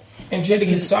about. And she had to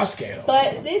get Sasuke home.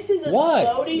 But this is a Why?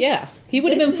 boating... Yeah, he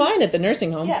would have been fine at the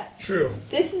nursing home. Yeah. True.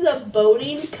 This is a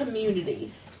boating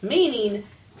community, meaning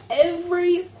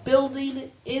every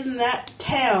building in that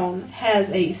town has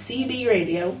a CB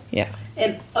radio Yeah.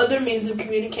 and other means of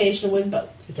communication with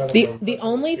boats. The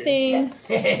only thing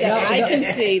that I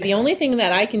can see, the only thing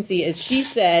that I can see is she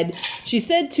said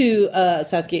to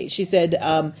Sasuke, she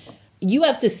said, you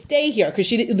have to stay here, because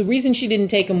the reason she didn't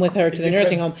take him with her to the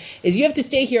nursing home is you have to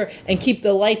stay here and keep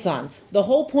the lights on. The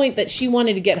whole point that she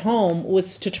wanted to get home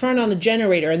was to turn on the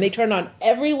generator, and they turned on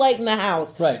every light in the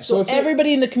house, right? So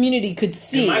everybody in the community could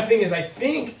see. And my thing is, I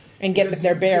think, and get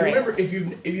their bearings. Remember, if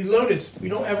you notice, we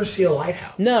don't ever see a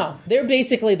lighthouse. No, they're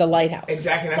basically the lighthouse.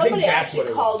 Exactly. And Somebody I think that's what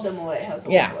it called was. them a lighthouse.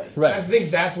 Yeah, right. I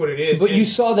think that's what it is. But you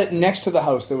saw that next to the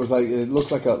house, there was it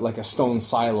looked like a stone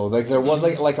silo. Like there was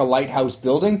like a lighthouse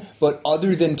building, but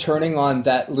other than turning on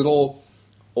that little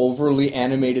overly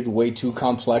animated, way too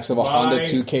complex of a Honda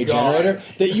 2K generator,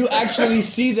 that you actually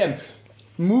see them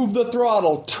move the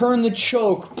throttle, turn the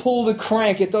choke, pull the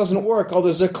crank. It doesn't work. Oh,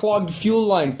 there's a clogged fuel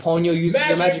line. Ponyo uses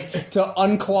her magic to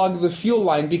unclog the fuel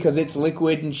line because it's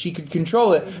liquid and she could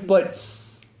control it. But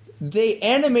they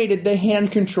animated the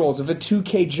hand controls of a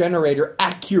 2K generator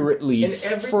accurately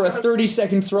for a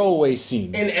 30-second throwaway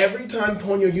scene. And every time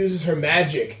Ponyo uses her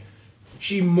magic,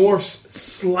 she morphs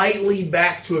slightly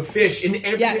back to a fish, and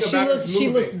everything about her is moving. She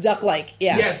looks duck-like.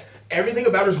 Yeah. Yes, everything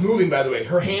about her is moving. By the way,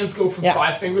 her hands go from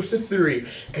 5 fingers to 3,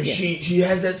 and she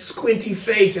has that squinty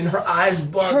face, and her eyes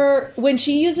bug. When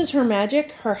she uses her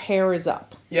magic, her hair is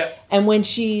up. Yep. And when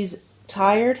she's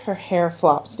tired, her hair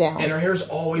flops down. And her hair's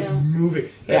always moving.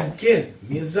 And again,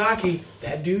 Miyazaki,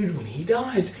 that dude, when he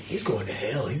dies, he's going to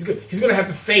hell. He's going to have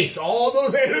to face all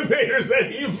those animators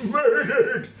that he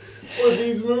murdered for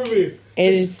these movies.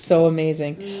 It is so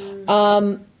amazing.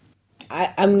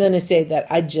 I'm going to say that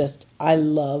I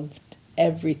loved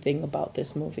everything about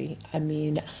this movie. I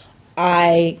mean,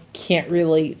 I can't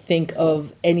really think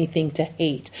of anything to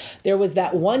hate. There was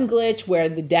that one glitch where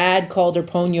the dad called her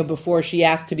Ponyo before she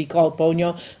asked to be called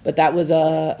Ponyo, but that was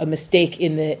a mistake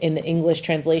in the English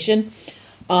translation.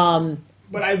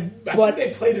 But I think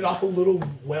they played it off a little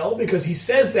well, because he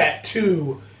says that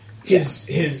to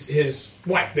his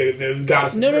wife, the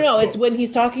goddess. No. It's when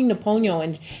he's talking to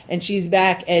Ponyo and she's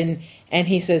back and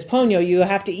he says, Ponyo, you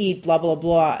have to eat, blah, blah,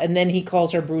 blah. And then he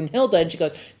calls her Brunhilde and she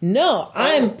goes, no,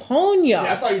 I'm Ponyo. See,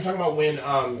 I thought you were talking about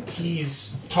when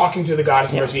he's talking to the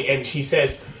goddess of mercy and she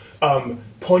says,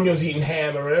 Ponyo's eating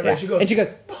ham or whatever. Yeah. And she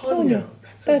goes, Ponyo.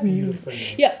 That's a beautiful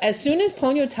name. Yeah, as soon as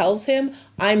Ponyo tells him,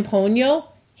 I'm Ponyo,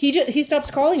 he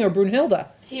stops calling her Brunhilde.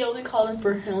 He only called her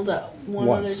Brunhilde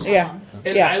Once. other time. Yeah.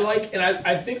 And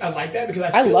I think I like that, because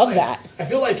I love that. I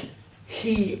feel like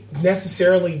he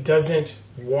necessarily doesn't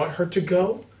want her to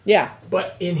go. Yeah.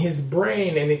 But in his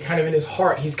brain and kind of in his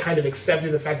heart, he's kind of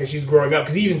accepted the fact that she's growing up.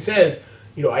 Because he even says,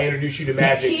 I introduced you to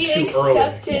magic too early. He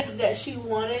accepted that she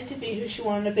wanted to be who she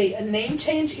wanted to be. A name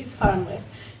change, he's fine with.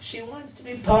 She wants to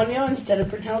be Ponyo instead of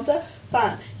Brunhilde.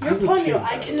 Fine. You're Ponyo.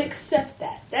 I can accept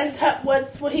that.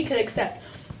 That's what he could accept.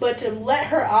 But to let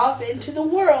her off into the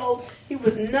world, he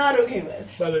was not okay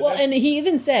with. Well, and he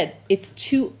even said, it's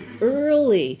too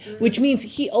early, which means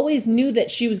he always knew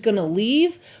that she was going to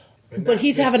leave, but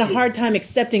he's having a hard time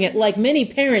accepting it, like many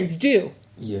parents do.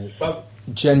 Yeah.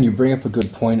 Jen, you bring up a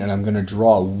good point, and I'm going to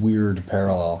draw a weird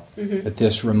parallel. That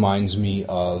this reminds me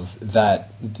of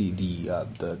that the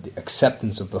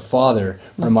acceptance of the father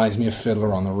reminds me of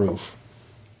Fiddler on the Roof.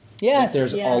 Yes.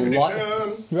 There's a lot,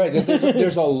 right?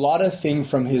 There's a lot of thing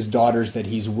from his daughters that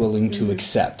he's willing to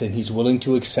accept, and he's willing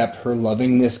to accept her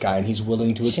loving this guy, and he's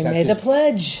willing to accept. She made the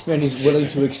pledge, and he's willing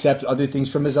to accept other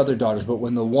things from his other daughters. But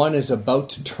when the one is about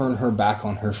to turn her back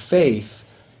on her faith,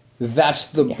 that's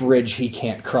the bridge he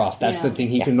can't cross. That's the thing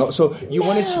he can know. So you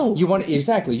want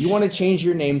to change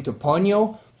your name to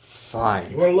Ponyo?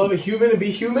 Fine. You want to love a human and be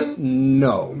human?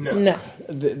 No.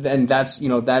 And that's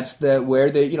where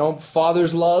the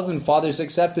father's love and father's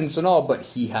acceptance and all, but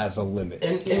he has a limit.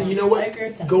 And you know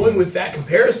what? Going with that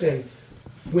comparison,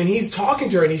 when he's talking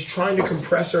to her and he's trying to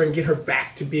compress her and get her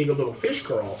back to being a little fish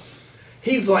girl,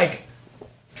 he's like,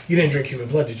 "You didn't drink human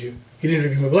blood, did you? You didn't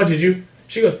drink human blood, did you?"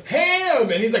 She goes, "Ham!"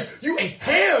 And he's like, "You ate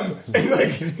ham!"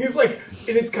 And he's like,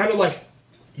 and it's kind of like,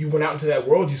 you went out into that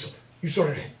world, you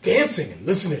started dancing and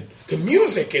listening to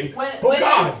music and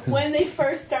God. When they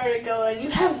first started going, "You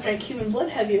haven't drank human blood,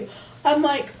 have you?" I'm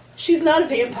like, she's not a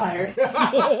vampire.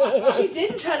 She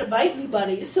didn't try to bite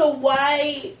anybody, so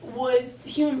why would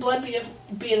human blood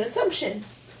be an assumption?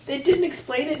 They didn't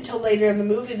explain it until later in the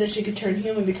movie that she could turn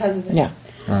human because of it. Yeah,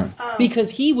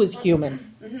 because he was human.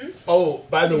 Oh,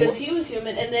 by the way, because he was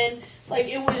human, and then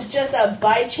it was just a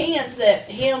by chance that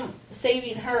him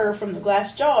saving her from the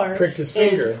glass jar pricked his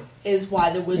finger. Is why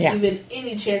there was even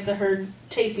any chance of her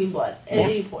tasting blood at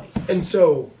any point. And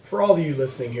so, for all of you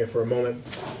listening here for a moment,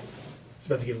 it's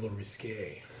about to get a little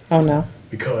risque. Oh, no.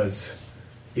 Because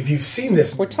if you've seen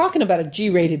this... We're talking about a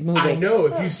G-rated movie. I know.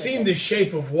 If you've seen The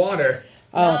Shape of Water...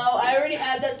 No, I already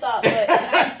had that thought, but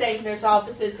I think there's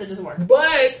opposites, so it doesn't work.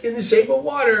 But in The Shape of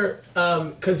Water,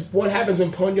 because what happens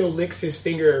when Ponyo licks his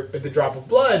finger at the drop of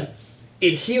blood,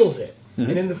 it heals it.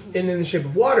 And in the Shape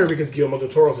of Water, because Guillermo del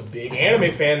Toro's a big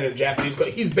anime fan and a Japanese,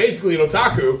 he's basically an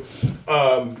otaku.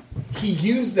 He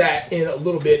used that in a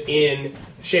little bit in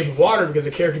Shape of Water because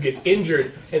the character gets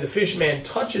injured and the fish man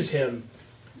touches him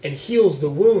and heals the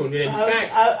wound. And in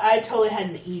fact, I totally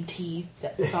had an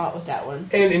ET thought with that one.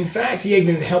 And in fact, he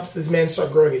even helps this man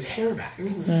start growing his hair back.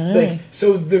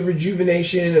 So the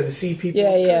rejuvenation of the sea people.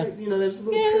 Yeah. Kind of, there's a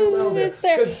little parallel there. It's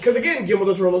there. Because again, Guillermo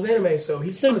del Toro's anime, so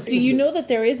he's. So do you know that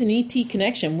there is an ET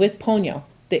connection with Ponyo,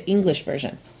 the English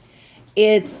version?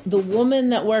 It's the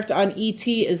woman that worked on ET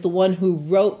is the one who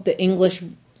wrote the English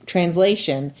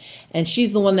translation, and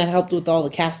she's the one that helped with all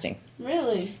the casting.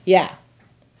 Really? Yeah.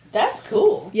 That's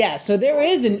cool. Yeah, so there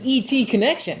is an ET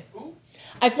connection.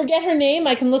 I forget her name.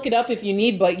 I can look it up if you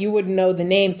need, but you wouldn't know the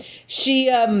name.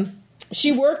 She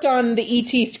worked on the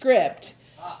ET script,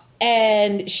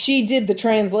 and she did the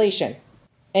translation,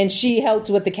 and she helped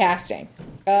with the casting.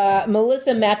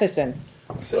 Melissa Matheson,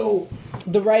 So,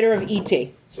 the writer of ET.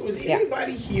 So is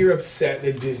anybody here upset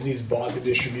that Disney's bought the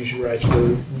distribution rights for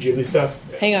Ghibli stuff?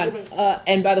 Hang on.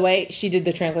 And by the way, she did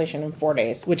the translation in 4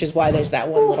 days, which is why there's that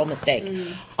one little mistake.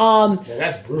 Yeah,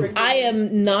 that's brutal. I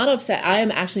am not upset. I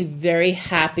am actually very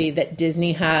happy that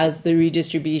Disney has the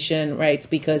redistribution rights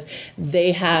because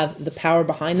they have the power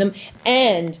behind them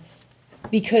and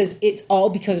because it's all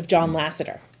because of John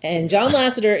Lasseter. And John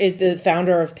Lasseter is the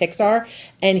founder of Pixar,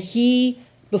 and he,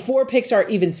 before Pixar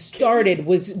even started,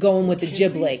 was going with the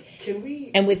Ghibli. Can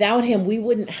we? And without him, we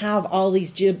wouldn't have all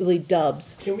these Ghibli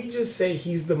dubs. Can we just say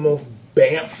he's the most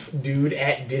Banff dude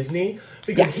at Disney?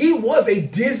 Because he was a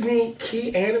Disney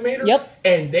key animator. Yep.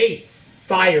 And they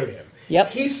fired him. Yep.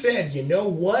 He said, you know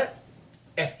what?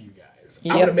 F you guys.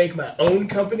 Yep. I'm going to make my own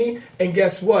company. And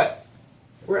guess what?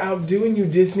 We're outdoing you,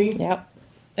 Disney. Yep.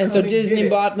 And so Disney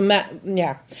bought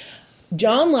the...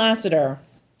 John Lasseter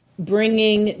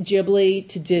bringing Ghibli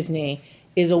to Disney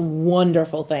is a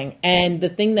wonderful thing. And the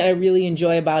thing that I really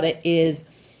enjoy about it is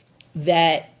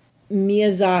that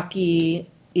Miyazaki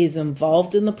is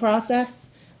involved in the process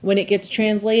when it gets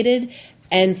translated,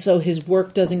 and so his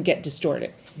work doesn't get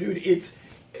distorted. Dude,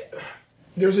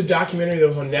 there's a documentary that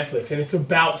was on Netflix, and it's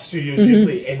about Studio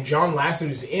Ghibli, and John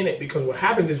Lasseter's in it, because what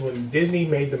happens is when Disney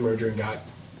made the merger and got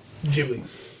Ghibli,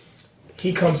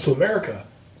 he comes to America.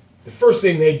 The first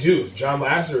thing they do is John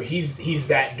Lasseter, he's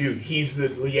that dude. He's the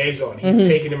liaison. He's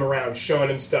taking him around, showing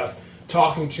him stuff,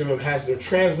 talking to him, has their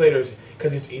translators,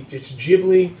 because it's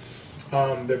Ghibli.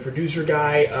 The producer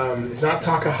guy, it's not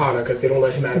Takahata, because they don't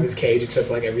let him out of his cage except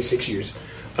like every 6 years.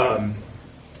 And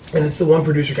it's the one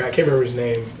producer guy. I can't remember his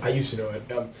name. I used to know it.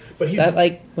 But he's, Is that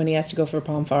like when he has to go for a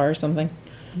palm far or something?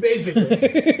 Basically.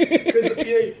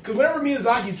 Because whenever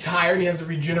Miyazaki's tired and he has to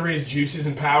regenerate his juices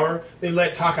and power, they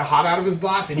let Takahata out of his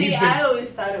box. And I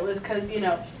always thought it was because,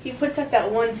 he puts out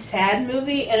that one sad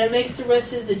movie and it makes the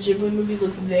rest of the Ghibli movies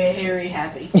look very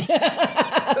happy.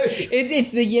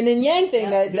 It's the yin and yang thing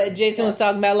that Jason was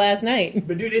talking about last night.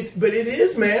 But dude, it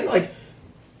is, man. Like,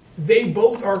 they're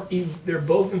both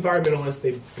environmentalists.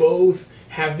 They both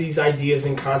have these ideas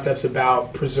and concepts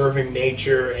about preserving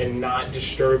nature and not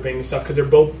disturbing stuff, because they're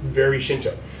both very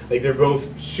Shinto. Like, they're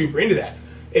both super into that.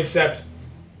 Except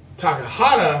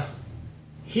Takahata,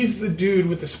 he's the dude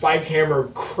with the spiked hammer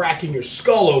cracking your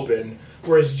skull open,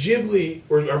 whereas Ghibli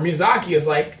or Miyazaki is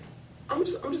like, I'm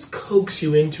just coax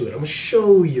you into it. I'm gonna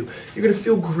show you. You're gonna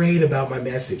feel great about my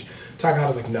message.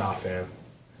 Takahata's like, nah, fam.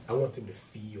 I want them to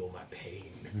feel my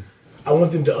pain. I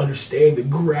want them to understand the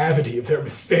gravity of their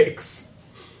mistakes.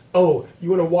 Oh, you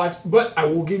want to watch? But I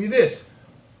will give you this.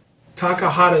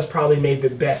 Takahata's probably made the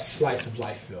best slice of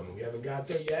life film. We haven't got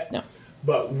there yet. No.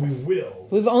 But we will.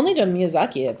 We've only done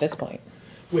Miyazaki at this point.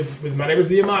 With My Neighbors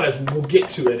the Yamadas, we'll get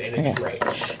to it, and it's great.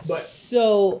 But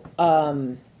So,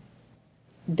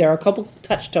 there are a couple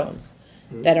touchstones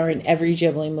that are in every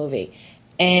Ghibli movie.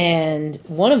 And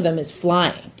one of them is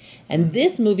flying. And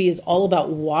this movie is all about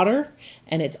water,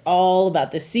 and it's all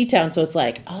about the sea town. So it's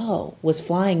like, oh, was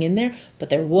flying in there? But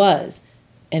there was.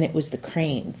 And it was the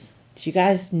cranes. Did you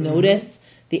guys notice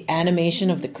the animation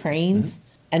of the cranes?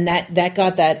 And that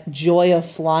got that joy of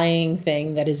flying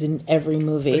thing that is in every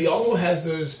movie. But he also has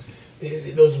those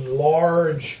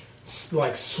large,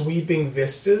 like, sweeping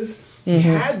vistas. He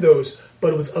had those,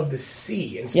 but it was of the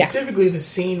sea. And specifically the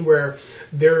scene where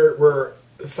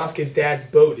Sasuke's dad's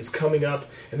boat is coming up,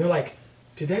 and they're like,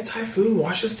 did that typhoon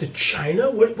wash us to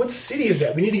China? What city is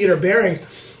that? We need to get our bearings.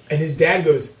 And his dad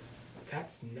goes,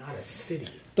 that's not a city.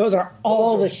 Those are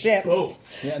all the ships.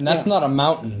 Boats. Yeah, and that's not a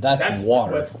mountain. That's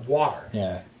water. That's water.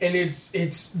 Yeah. And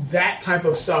it's that type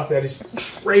of stuff that is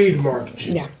trademarked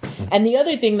Ghibli. Yeah. And the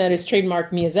other thing that is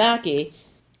trademark Miyazaki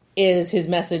is his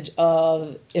message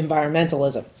of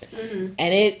environmentalism.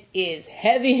 And it is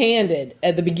heavy-handed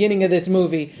at the beginning of this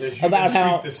movie about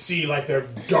how treat the sea like they're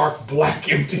dark,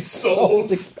 black, empty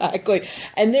souls. Exactly.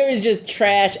 And there is just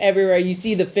trash everywhere. You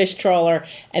see the fish trawler,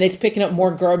 and it's picking up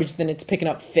more garbage than it's picking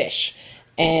up fish.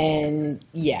 And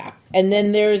yeah. And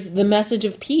then there's the message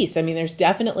of peace. I mean, there's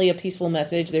definitely a peaceful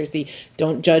message. There's the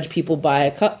don't judge people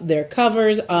by their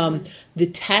covers. The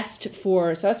test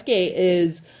for Sasuke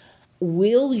is,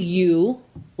 will you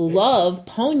love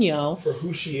Ponyo for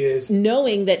who she is,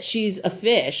 knowing that she's a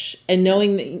fish and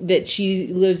knowing that she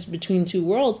lives between two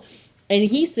worlds? And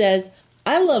he says,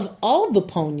 I love all the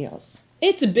Ponyos.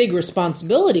 It's a big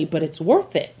responsibility, but it's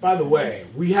worth it. By the way,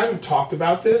 we haven't talked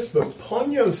about this, but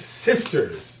Ponyo's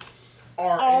sisters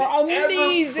are an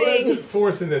amazing. ever-present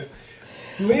force in this.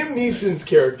 Liam Neeson's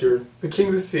character, the King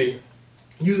of the Sea,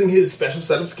 using his special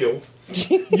set of skills,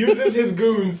 uses his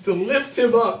goons to lift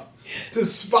him up, to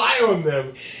spy on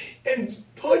them. And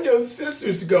Ponyo's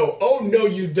sisters go, "Oh no,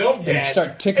 you don't, Dad!" And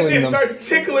start tickling and they them. start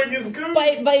tickling his goons.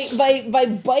 by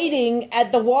biting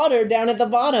at the water down at the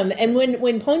bottom. And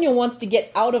when Ponyo wants to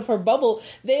get out of her bubble,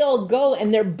 they all go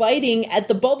and they're biting at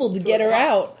the bubble to get her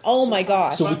out. Oh my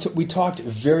gosh. So we talked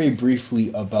very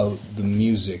briefly about the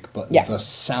music, but the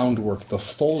sound work, the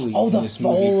Foley in this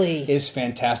movie is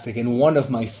fantastic. And one of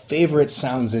my favorite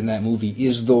sounds in that movie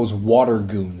is those water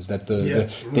goons, that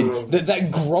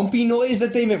that grumpy noise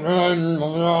that they make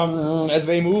as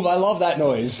they move. I love that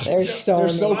noise. They're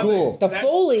so cool. The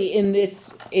Foley in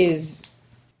this is,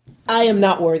 I am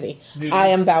not worthy. Dude, I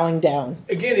am bowing down.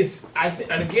 Again,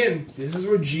 this is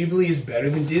where Ghibli is better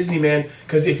than Disney, man.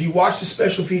 Because if you watch the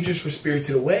special features for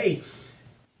Spirited Away,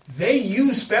 they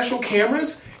use special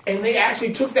cameras, and they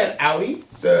actually took that Audi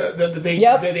that they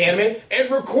animated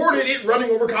and recorded it running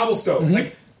over cobblestone. Mm-hmm.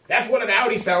 Like, that's what an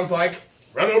Audi sounds like,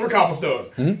 running over cobblestone.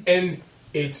 Mm-hmm. And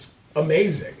it's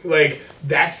amazing. Like,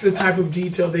 that's the type of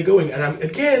detail they go in. And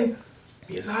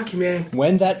Miyazaki, man.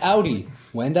 When that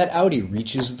Audi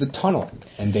reaches the tunnel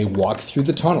and they walk through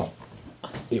the tunnel,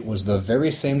 it was the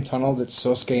very same tunnel that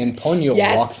Sosuke and Ponyo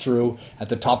walked through at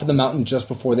the top of the mountain just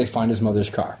before they find his mother's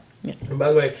car. Yeah. And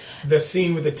by the way, the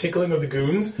scene with the tickling of the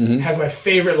goons has my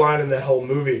favorite line in that whole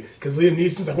movie. Because Liam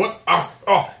Neeson's like, what?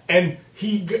 And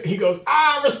he goes,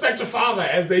 respect your father,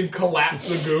 as they collapse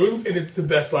the goons. And it's the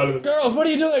best line of the movie. Girls, what are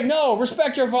you doing? No,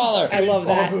 respect your father. I love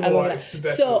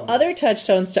that. So other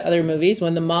touchstones to other movies,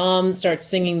 when the mom starts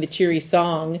singing the cheery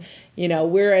song,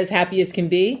 we're as happy as can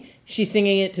be, she's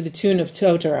singing it to the tune of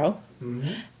Totoro. Mm-hmm.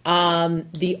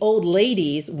 The old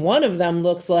ladies, one of them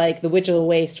looks like the Witch of the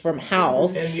Waste from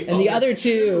Howl's, and the other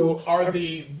two are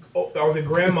the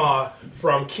grandma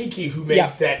from Kiki who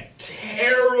makes that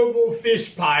terrible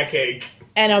fish pie cake.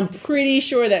 And I'm pretty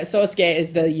sure that Sosuke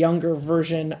is the younger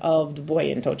version of the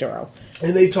boy in Totoro.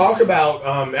 And they talk about,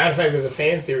 matter of fact, there's a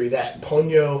fan theory that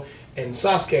Ponyo and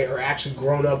Sasuke are actually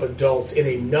grown-up adults in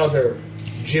another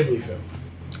Ghibli film.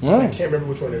 I can't remember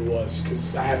which one it was,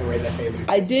 because I haven't read that fan theory.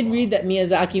 I did read that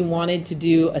Miyazaki wanted to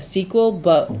do a sequel,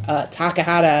 but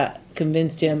Takahata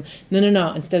convinced him,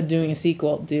 no, instead of doing a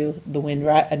sequel, do an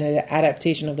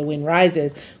adaptation of The Wind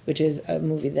Rises, which is a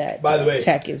movie that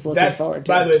Tech is looking forward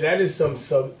to. By the way, that is some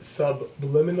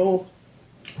subliminal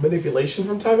manipulation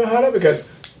from Takahata, because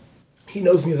he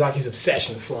knows Miyazaki's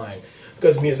obsession with flying.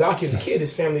 Because Miyazaki, as a kid,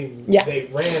 his family, they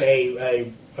ran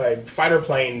a fighter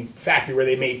plane factory where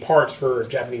they made parts for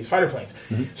Japanese fighter planes.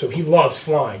 Mm-hmm. So he loves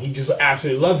flying. He just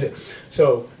absolutely loves it.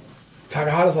 So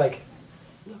Takahata's like,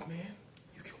 look, man,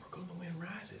 you can work on The Wind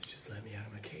Rises. Just let me out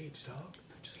of my cage, dog.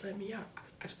 Just let me out.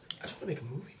 I just want to make a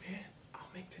movie, man. I'll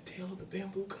make The Tale of the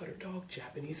Bamboo Cutter, dog.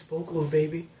 Japanese folklore,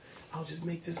 baby. I'll just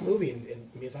make this movie.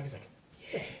 And Miyazaki's like,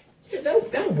 yeah,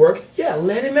 that'll work. Yeah,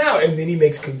 let him out. And then he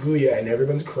makes Kaguya, and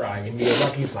everyone's crying. And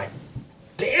Miyazaki's like,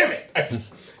 damn it.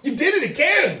 You did it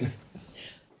again!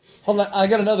 Hold on, I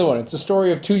got another one. It's a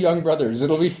story of two young brothers.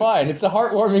 It'll be fine. It's a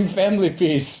heartwarming family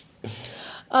piece.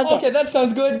 Okay, that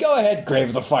sounds good. Go ahead. Grave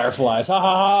of the Fireflies. Ha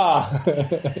ha ha.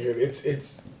 Dude,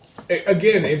 it's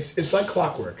like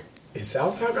clockwork.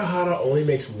 Isao Takahata only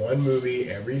makes one movie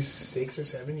every 6 or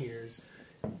 7 years.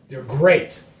 They're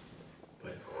great.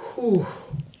 But, whew,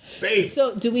 babe.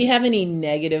 So, do we have any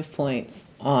negative points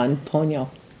on Ponyo?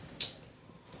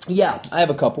 Yeah, I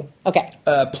have a couple. Okay.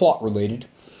 Plot related.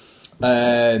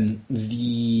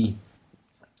 The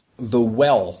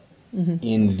well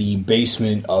in the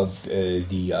basement of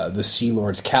the Sea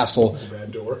Lord's castle. With the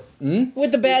bad door.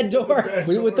 With the bad door.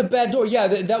 With the bad door. Yeah,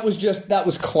 that was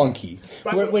clunky.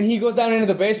 When he goes down into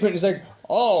the basement, he's like,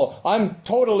 oh, I'm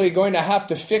totally going to have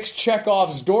to fix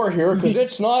Chekhov's door here because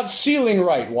it's not sealing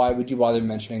right. Why would you bother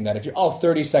mentioning that?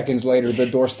 30 seconds later, the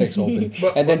door sticks open.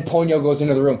 And then Ponyo goes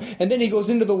into the room. And then he goes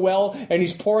into the well, and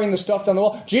he's pouring the stuff down the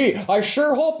wall. Gee, I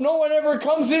sure hope no one ever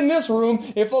comes in this room.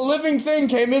 If a living thing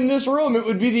came in this room, it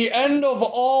would be the end of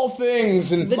all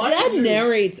things. And the dad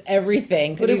narrates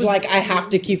everything, because he's like, I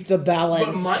have to keep the balance.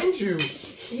 But mind you,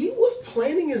 he was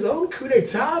planning his own coup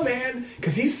d'etat, man.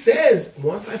 Because he says,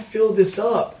 once I fill this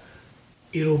up,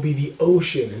 it'll be the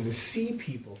ocean and the sea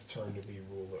people's turn to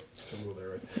rule the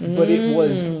earth. But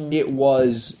it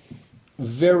was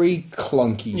very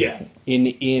clunky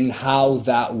in how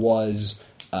that was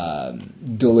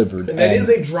delivered. And that is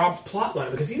a dropped plot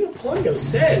line, because even Ponyo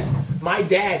says, my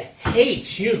dad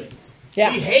hates humans.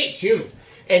 Yeah. He hates humans.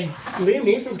 And Liam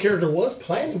Neeson's character was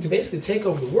planning to basically take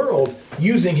over the world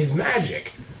using his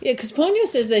magic. Yeah, because Ponyo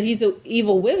says that he's an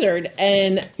evil wizard,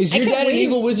 and is your dad an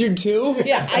evil wizard too?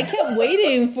 Yeah, I kept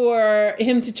waiting for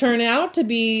him to turn out to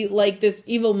be like this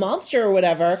evil monster or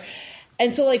whatever.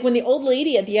 And so, like, when the old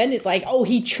lady at the end is like, oh,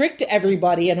 he tricked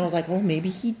everybody, and I was like, oh, maybe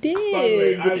he did. By the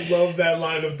way, I love that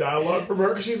line of dialogue from her,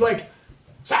 because she's like,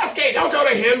 Sasuke, don't go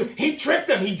to him. He tricked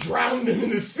them. He drowned them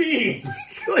in the sea.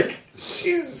 Like,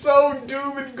 she's so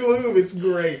doom and gloom. It's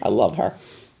great. I love her.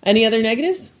 Any other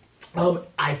negatives?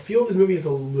 I feel this movie is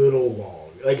a little long.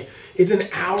 Like, it's an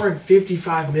hour and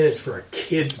 55 minutes for a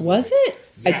kid's movie. Was it?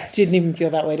 Yes. I didn't even feel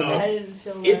that way to me. I didn't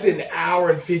feel that. It's an hour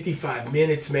and 55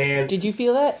 minutes, man. Did you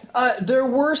feel that? There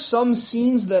were some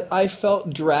scenes that I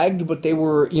felt dragged, but they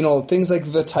were, things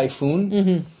like the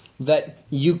typhoon that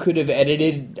you could have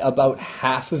edited about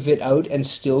half of it out and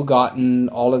still gotten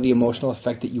all of the emotional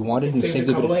effect that you wanted and saved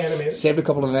a couple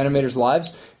of animators'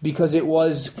 lives, because it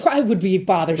was... Why would we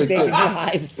bother saving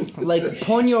lives? Like,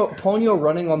 Ponyo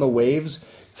running on the waves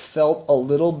felt a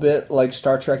little bit like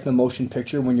Star Trek The Motion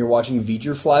Picture when you're watching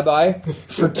V'ger fly by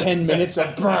for 10 minutes of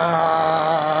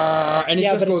and it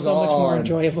just goes so on. Much more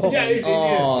enjoyable. Yeah,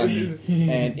 it is.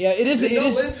 And yeah, it is. No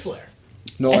lens flare.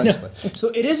 No lens flare. So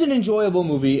it is an enjoyable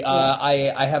movie.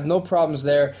 I have no problems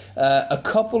there. A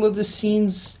couple of the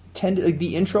scenes like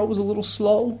the intro was a little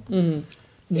slow. Mm-hmm.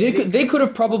 They could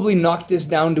have probably knocked this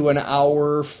down to an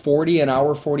hour 40, an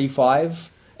hour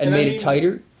 45, and made it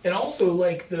tighter. And also,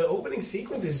 like, the opening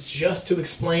sequence is just to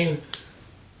explain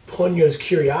Ponyo's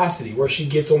curiosity, where she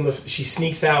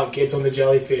sneaks out, gets on the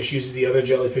jellyfish, uses the other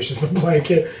jellyfish as a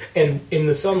blanket, and in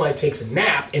the sunlight takes a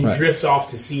nap and drifts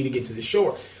off to sea to get to the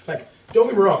shore. Like, don't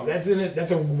get me wrong, that's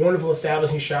a wonderful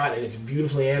establishing shot, and it's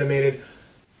beautifully animated,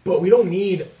 but we don't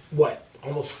need,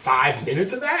 almost 5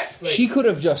 minutes of that? Like, she could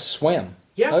have just swam.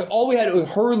 Yeah. All we had was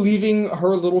her leaving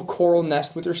her little coral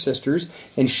nest with her sisters,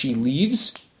 and she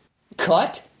leaves,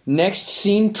 cut, next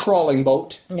scene, trawling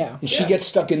boat. Yeah. And she gets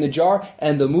stuck in the jar,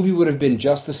 and the movie would have been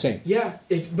just the same. Yeah,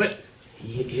 but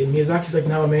Miyazaki's like,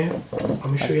 no, man, I'm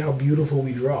going to show you how beautiful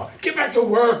we draw. Get back to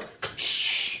work!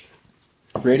 Shh.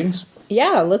 Ratings?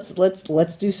 Yeah,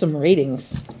 let's do some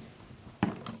ratings.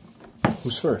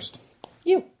 Who's first?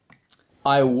 You.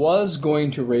 I was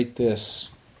going to rate this...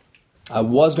 I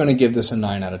was going to give this a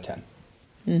 9 out of 10.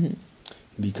 Mm-hmm.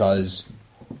 Because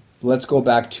let's go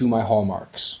back to my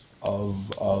hallmarks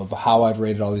of how I've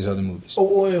rated all these other movies.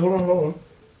 Oh, wait, hold on.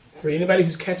 For anybody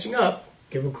who's catching up,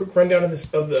 give a quick rundown of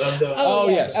the. Oh,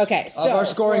 yes. Okay, so of our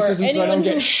scoring system, so I don't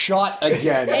get shot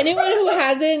again. Anyone who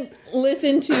hasn't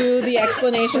listened to the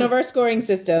explanation of our scoring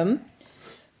system: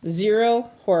 0,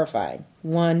 horrifying;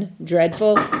 1,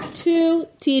 dreadful; 2,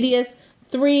 tedious;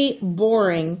 3,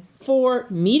 boring; 4,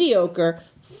 mediocre;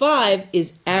 5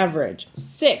 is average;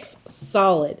 6,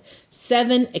 solid;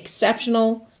 7,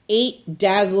 exceptional; 8,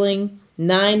 dazzling;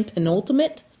 9,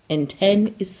 penultimate; and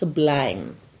 10 is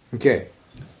sublime. Okay.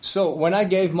 So, when I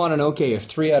gave Mononoke a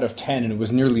 3 out of 10, and it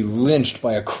was nearly lynched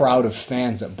by a crowd of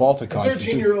fans at Balticon. A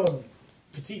 13-year-old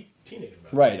petite teenager.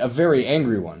 Right, a very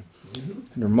angry one.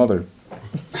 Mm-hmm. And her mother.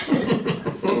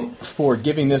 For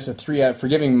giving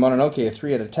Mononoke a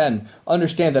 3 out of 10,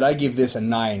 understand that I gave this a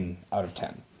 9 out of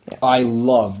 10. Yeah. I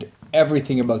loved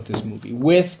everything about this movie,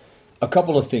 with a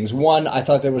couple of things. One, I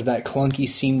thought there was that clunky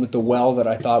scene with the well that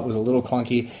I thought was a little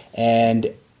clunky,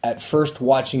 and at first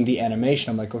watching the animation,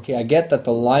 I'm like, okay, I get that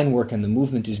the line work and the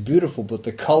movement is beautiful, but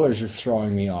the colors are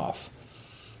throwing me off.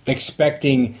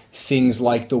 Expecting things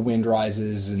like the wind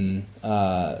rises and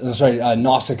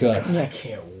Nausicaa. I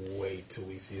can't wait till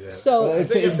we see that. So, I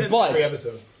think I've said every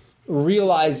episode.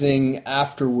 Realizing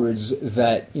afterwards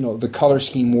that the color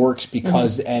scheme works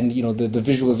because and the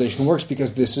visualization works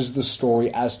because this is the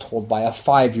story as told by a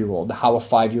 5-year-old, how a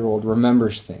 5-year-old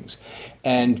remembers things,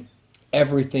 and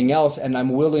everything else, and I'm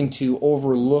willing to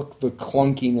overlook the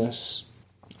clunkiness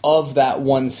of that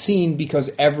one scene because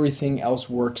everything else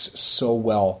works so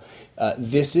well.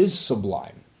 This is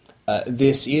sublime.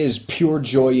 This is pure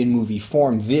joy in movie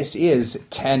form. This is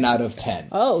 10 out of 10.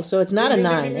 Oh, so it's not a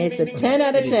 9. It's a 10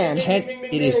 out of 10.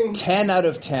 It is 10 out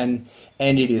of 10,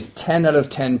 and it is 10 out of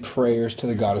 10 prayers to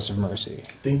the Goddess of Mercy.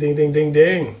 Ding, ding, ding, ding,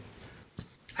 ding.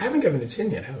 I haven't given it a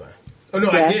 10 yet, have I? Oh,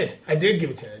 no, yes. I did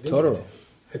give it 10. Totoro.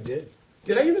 I did.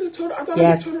 Did I give it a Totoro? I thought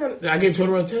I gave Totoro. I gave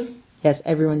Totoro a 10? Yes,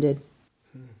 everyone did.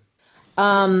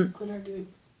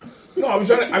 No, I'm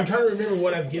trying to remember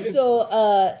what I've given.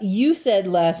 So, you said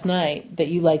last night that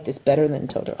you like this better than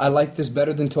Totoro. I like this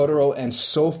better than Totoro, and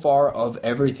so far of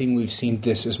everything we've seen,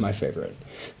 this is my favorite.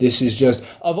 This is just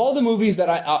of all the movies that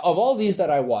of all these that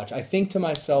I watch, I think to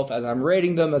myself as I'm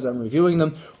rating them, as I'm reviewing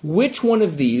them, which one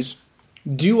of these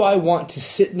do I want to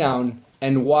sit down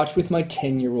and watch with my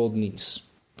 10-year-old niece,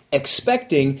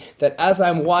 expecting that as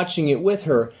I'm watching it with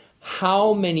her,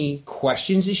 how many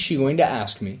questions is she going to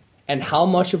ask me? And how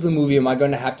much of the movie am I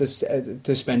going to have to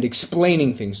spend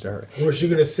explaining things to her? Or is she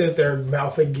going to sit there,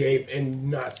 mouth agape,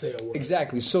 and not say a word?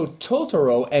 Exactly. So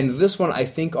Totoro and this one, I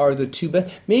think, are the two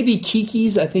best. Maybe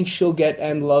Kiki's, I think she'll get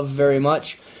and love very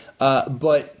much.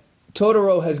 But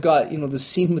Totoro has got, the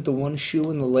scene with the one shoe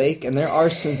in the lake, and there are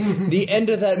some... the end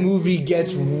of that movie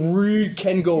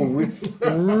can go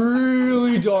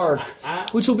really dark,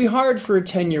 which will be hard for a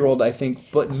 10-year-old, I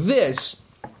think. But this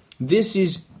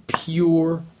is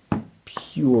pure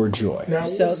joy. Now,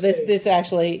 So this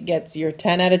actually gets your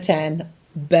 10 out of 10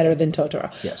 better than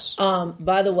Totoro. Yes.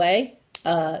 By the way,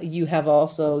 you have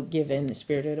also given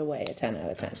Spirited Away a 10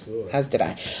 out of 10. Absolutely. As did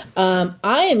I.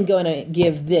 I am going to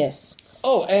give this...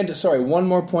 Oh, and sorry, one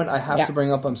more point I have to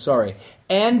bring up. I'm sorry.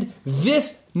 And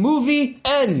this movie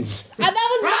ends. And that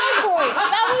was my point.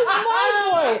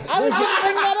 I was going to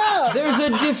bring that up. There's a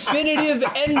definitive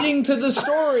ending to the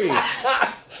story.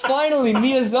 Finally,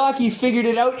 Miyazaki figured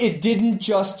it out. It didn't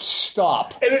just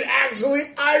stop. And it actually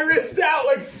irised out,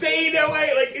 like fade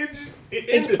away, like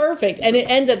It's perfect, and it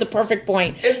ends at the perfect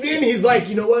point. And then he's like,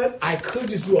 you know what? I could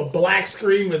just do a black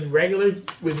screen with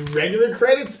regular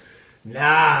credits.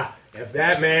 Nah, F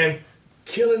that, man.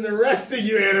 Killing the rest of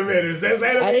you animators.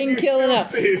 I didn't kill enough.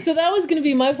 So that was going to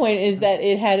be my point, is that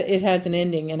it has an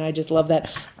ending, and I just love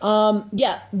that.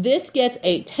 This gets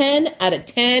a 10 out of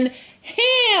 10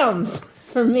 hams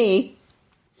for me.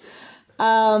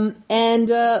 And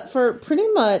for pretty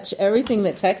much everything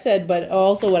that Tech said, but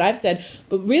also what I've said.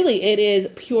 But really, it is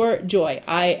pure joy.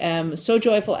 I am so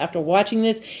joyful after watching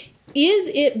this. Is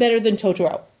it better than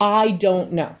Totoro? I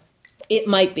don't know. It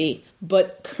might be.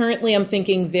 But currently I'm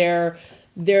thinking they're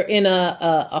in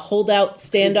a holdout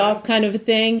standoff kind of a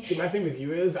thing. See, my thing with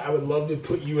you is I would love to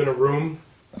put you in a room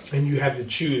and you have to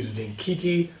choose between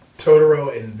Kiki,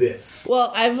 Totoro, and this.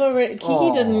 Well,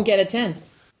 Kiki didn't get a 10.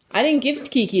 I didn't give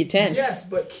Kiki a 10. Yes,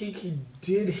 but Kiki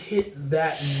did hit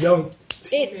that young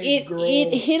teenage girl.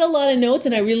 It hit a lot of notes,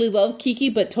 and I really love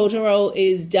Kiki, but Totoro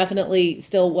is definitely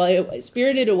still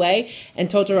Spirited Away, and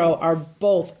Totoro are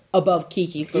both above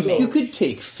Kiki for me. If you could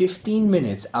take 15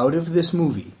 minutes out of this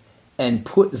movie and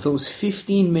put those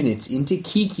 15 minutes into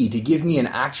Kiki to give me an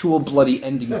actual bloody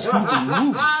ending to the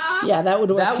movie... Yeah, that would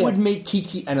work. That would make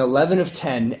Kiki an 11 of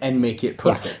 10 and make it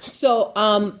perfect.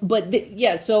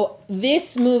 Yeah. So, so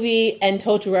this movie and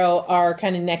Totoro are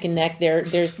kind of neck and neck.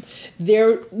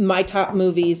 They're my top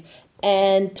movies,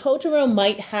 and Totoro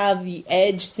might have the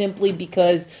edge simply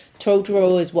because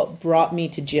Totoro is what brought me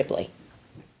to Ghibli.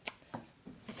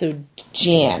 So,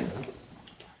 Jan.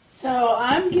 So,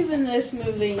 I'm giving this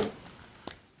movie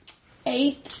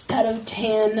 8 out of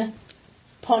 10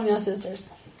 Ponyo sisters.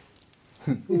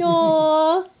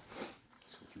 No.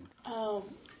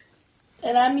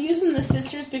 And I'm using the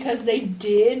sisters because they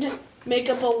did make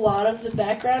up a lot of the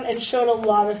background and showed a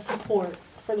lot of support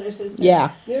for their sister.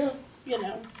 Yeah. Yeah. You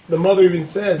know. The mother even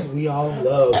says, we all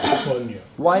love Ponyo.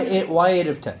 Why 8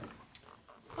 of 10?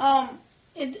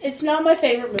 It's not my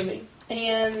favorite movie.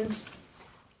 And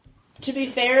to be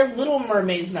fair, Little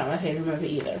Mermaid's not my favorite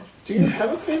movie either. Do you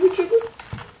have a favorite Ghibli?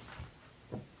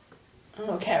 I don't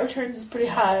know, Cat Returns is pretty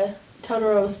high.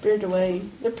 Totoro, Spirited Away,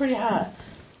 they're pretty high.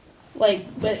 But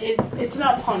it's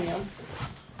not Ponyo.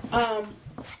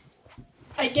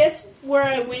 I guess where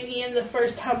I went in the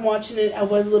first time watching it, I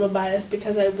was a little biased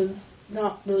because I was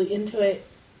not really into it.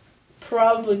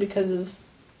 Probably because of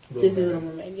Disney Little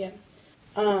Mermaid, yeah.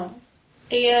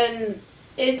 And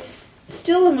it's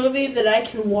still a movie that I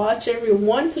can watch every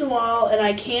once in a while and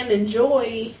I can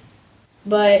enjoy,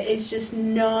 but it's just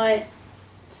not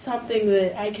something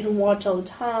that I can watch all the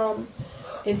time.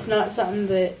 It's not something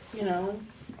that,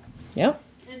 Yep.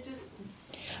 it's just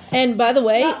And by the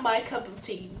way, not my cup of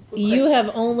tea. you have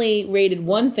only rated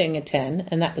one thing a 10,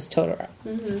 and that was Totoro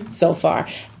so far.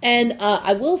 And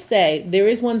I will say, there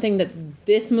is one thing that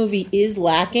this movie is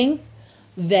lacking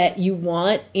that you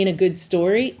want in a good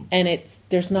story, and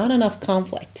there's not enough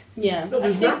conflict. Yeah. No,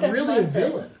 there's not really a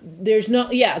villain. There's no,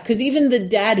 because even the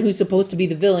dad who's supposed to be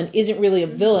the villain isn't really a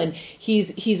villain.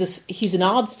 He's an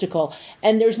obstacle,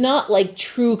 and there's not like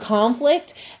true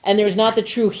conflict, and there's not the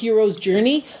true hero's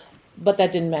journey. But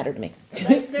that didn't matter to me.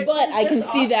 But I can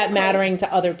see that mattering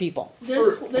to other people.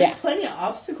 There's plenty of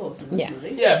obstacles in this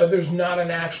movie. Yeah, but there's not an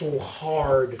actual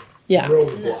hard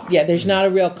roadblock. Yeah, there's not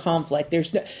a real conflict.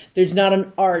 There's not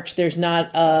an arch. There's not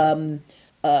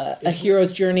a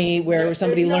hero's journey where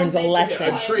somebody learns a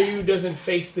lesson. Atreyu doesn't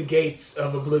face the gates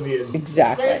of oblivion.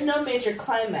 Exactly. There's no major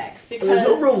climax because there's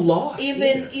no real loss.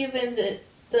 Even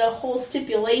the whole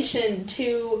stipulation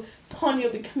to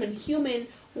Ponyo becoming human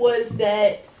was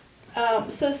that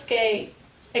Sasuke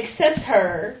accepts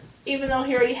her, even though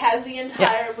he already has the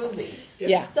entire movie.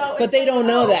 Yeah. So but it's they like, don't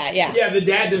know oh. that. Yeah. Yeah, the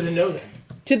dad doesn't know that.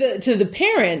 To the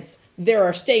parents, there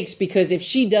are stakes because if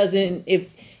she doesn't, if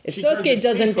She turns Sosuke to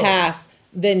doesn't seafoam. pass,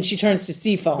 then she turns to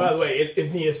seafoam. By the way,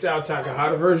 in the Isao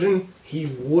Takahata version, he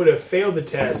would have failed the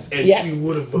test, and Yes. she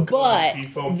would have become But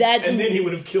seafoam, that- and then he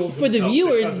would have killed For the himself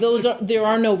viewers, because there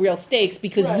are no real stakes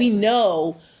because Right. we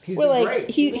know He's we're been like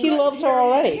great. he loves her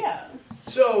already. Yeah.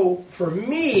 So, for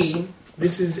me,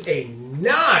 this is a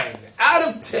 9 out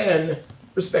of 10.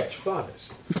 Respect your fathers.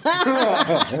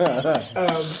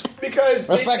 Because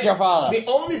Respect your father. The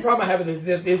only problem I have with this is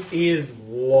that this is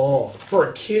long. For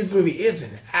a kid's movie, it's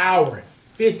an hour and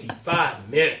 55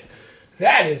 minutes.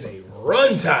 That is a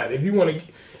runtime. If you want to,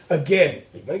 again,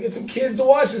 you want to get some kids to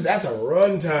watch this, that's a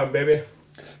runtime, baby.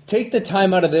 Take the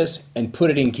time out of this and put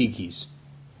it in Kiki's.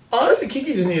 Honestly,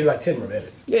 Kiki just needed like 10 more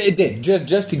minutes. Yeah, it did.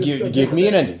 Just to give me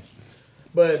an ending.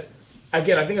 But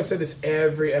again, I think I've said this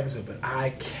every episode, but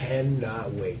I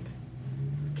cannot wait.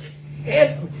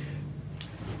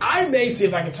 I may see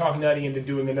if I can talk Nutty into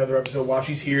doing another episode while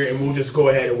she's here, and we'll just go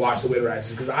ahead and watch The Wind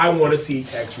Rises, because I want to see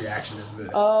Tech's reaction to this movie.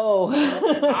 Oh,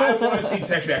 I want to see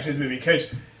Tech's reaction to this movie, because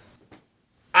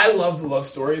I love the love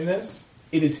story in this.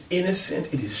 It is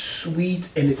innocent, it is sweet,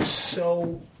 and it's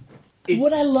so...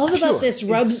 what I love pure. about this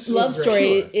It's so love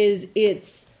story pure. is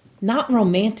it's not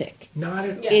romantic. Not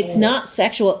at It's all. not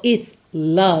sexual. It's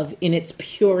love in its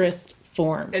purest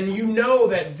form. And you know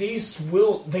that these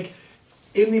will, like,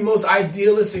 in the most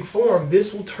idealistic form,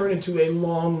 this will turn into a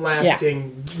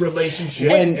long-lasting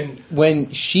relationship.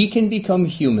 When she can become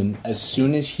human as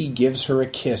soon as he gives her a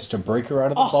kiss to break her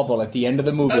out of the bubble at the end of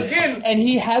the movie. Again. And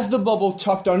he has the bubble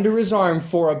tucked under his arm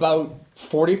for about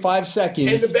 45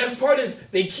 seconds. And the best part is,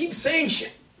 they keep saying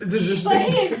shit. They're just, But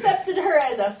he accepted her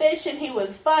as a fish, and he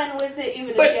was fine with it,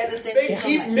 even but if she had to say they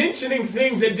keep mentioning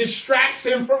things that distracts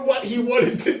him from what he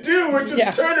wanted to do, which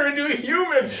is turn her into a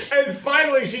human. And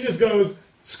finally, she just goes,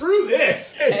 "Screw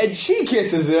this!" And she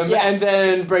kisses him and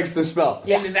then breaks the spell.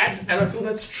 And I feel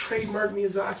that's trademark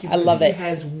Miyazaki. I love it. He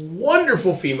has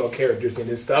wonderful female characters in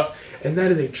his stuff, and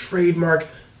that is a trademark.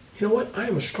 You know what? I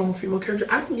am a strong female character.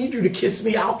 I don't need you to kiss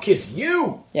me. I'll kiss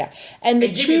you. Yeah, and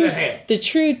give me that hand. the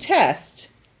true test.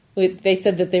 They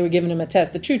said that they were giving him a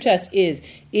test. The true test is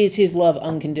his love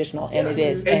unconditional, and it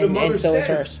is, And the mother and so is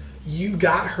says, hers. "You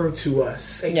got her to us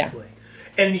safely." Yeah.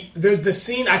 And the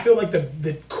scene, I feel like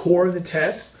the core of the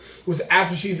test was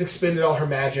after she's expended all her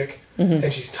magic,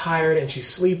 and she's tired and she's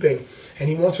sleeping, and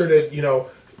he wants her to,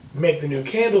 make the new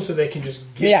candle so they can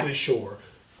just get to the shore.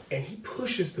 And he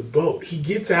pushes the boat. He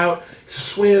gets out,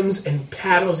 swims, and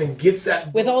paddles, and gets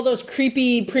that With boat. all those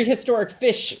creepy prehistoric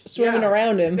fish swimming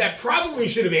around him. That probably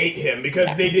should have ate him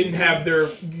because they didn't have their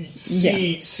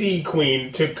sea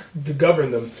queen to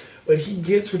govern them. But he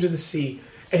gets her to the sea,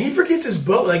 and he forgets his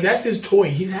boat. Like, that's his toy.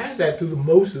 He has that through the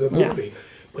most of the movie.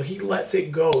 But he lets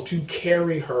it go to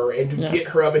carry her and to get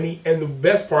her up. And the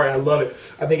best part, I love it.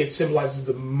 I think it symbolizes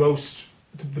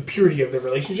the purity of the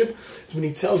relationship is when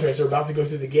he tells her as they're about to go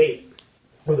through the gate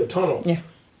or the tunnel,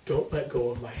 don't let go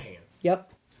of my hand.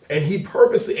 Yep. And he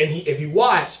purposely, if you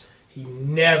watch, he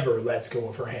never lets go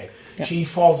of her hand. Yep. She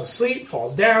falls asleep,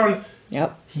 falls down.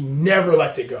 Yep. He never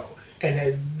lets it go.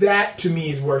 And that, to me,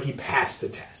 is where he passed the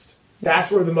test.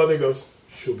 That's where the mother goes,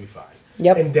 she'll be fine.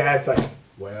 Yep. And dad's like,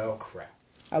 well, crap.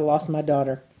 I lost my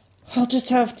daughter. I'll just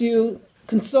have to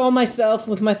console myself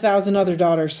with my 1,000 other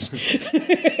daughters.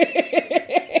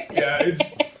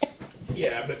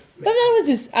 But that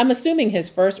was I'm assuming his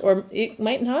first, or it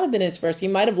might not have been his first. He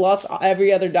might have lost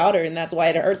every other daughter, and that's why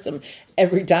it hurts him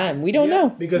every time. We don't know.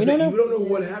 Because we don't know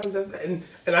what happens after that.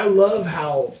 And I love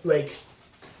how, like,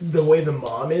 the way the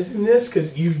mom is in this,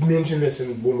 because you've mentioned this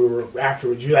when we were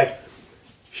afterwards. You're like,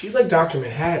 she's like Dr.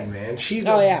 Manhattan, man. She's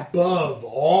above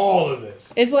all of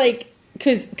this. It's like,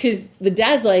 because the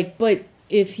dad's like, but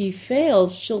if he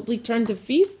fails, she'll be turned to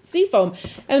seafoam.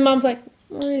 And the mom's like,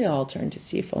 we all turn to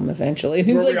seafoam eventually. And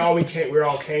he's Where like, we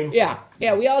all came from. Yeah,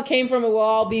 we all came from it. We'll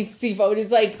all be seafoam.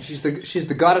 It's like, She's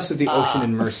the goddess of the ocean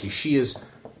and mercy. She is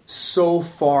so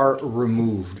far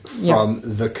removed from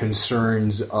the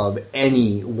concerns of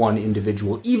any one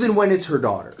individual, even when it's her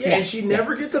daughter. Yeah, and she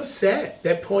never gets upset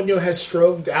that Ponyo has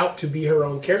strove out to be her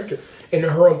own character and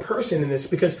her own person in this,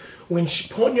 because when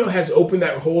Ponyo has opened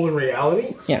that hole in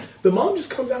reality, the mom just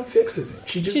comes out and fixes it.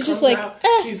 She's just like, out.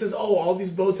 She says, oh, all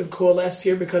these boats have coalesced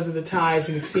here because of the tides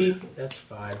and the sea. That's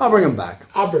fine. I'll bring them back.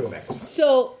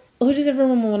 So, who does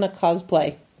everyone want to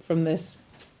cosplay from this?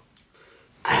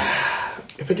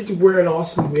 If I get to wear an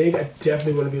awesome wig, I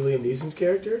definitely want to be Liam Neeson's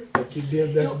character. Like, you'd be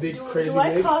that's a big crazy Do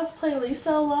I wig. cosplay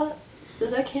Lisa a lot?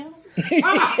 Does that count?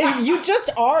 You just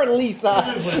are Lisa.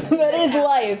 That is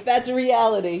life. That's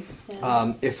reality.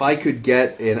 Yeah. If I could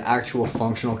get an actual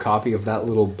functional copy of that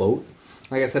little boat,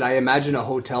 like I said, I imagine a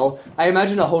hotel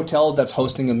that's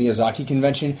hosting a Miyazaki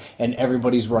convention, and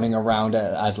everybody's running around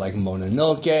as like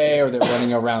Mononoke, or they're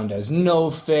running around as No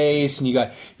Face, and you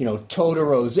got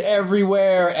Totoro's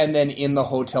everywhere, and then in the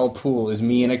hotel pool is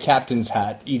me in a captain's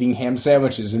hat eating ham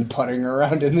sandwiches and puttering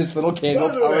around in this little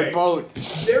candle-powered boat.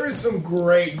 There is some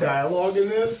great dialogue in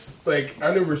this. Like,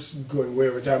 I know we're going way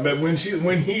over time, but when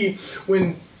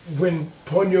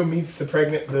Ponyo meets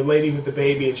the lady with the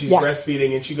baby, and she's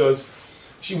breastfeeding, and she goes.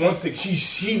 She wants to.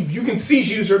 You can see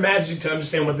she used her magic to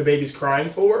understand what the baby's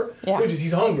crying for, which is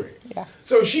he's hungry. Yeah.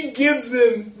 So she gives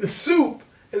them the soup,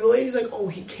 and the lady's like, "Oh,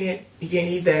 he can't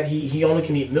eat that. He only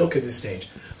can eat milk at this stage.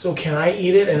 So can I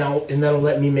eat it, and that'll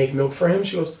let me make milk for him?"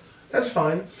 She goes, "That's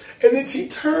fine." And then she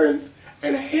turns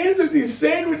and hands her these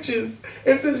sandwiches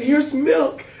and says, "Here's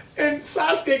milk." And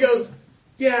Sasuke goes,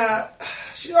 "Yeah,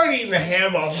 she's already eaten the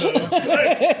ham off those."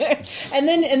 and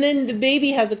then the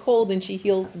baby has a cold and she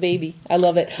heals the baby. I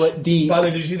love it. But By the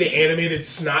way, did you see the animated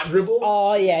snot dribble?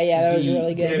 Oh yeah, that was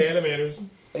really good. Dead animators.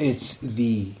 It's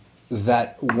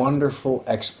that wonderful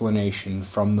explanation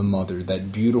from the mother,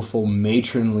 that beautiful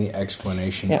matronly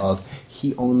explanation of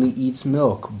he only eats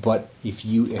milk, but if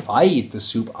I eat the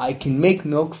soup, I can make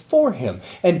milk for him.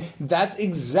 And that's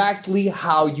exactly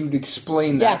how you'd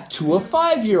explain that to a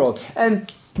 5-year-old.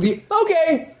 And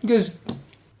because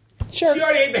sure. She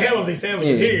already ate the ham of these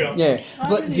sandwiches. Here you go. Yeah,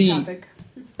 but the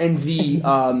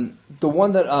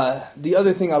one that the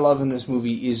other thing I love in this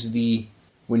movie is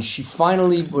when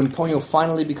Ponyo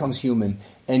finally becomes human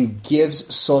and gives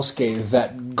Sosuke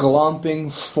that glomping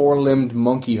 4-limbed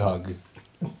monkey hug.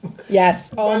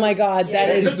 Yes. Oh my God, that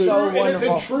is so wonderful. And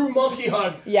it's a true monkey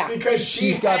hug. Yeah. Because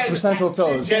she's got placental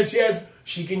toes.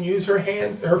 She can use her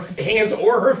hands or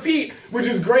her feet, which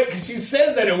is great because she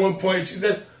says that at one point. She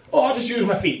says, "Oh, I'll just use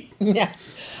my feet." Yeah.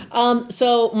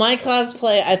 So my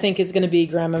cosplay, I think, is going to be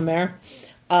Grandma Mare,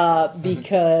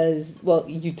 because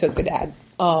you took the dad.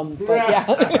 I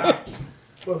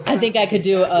think I could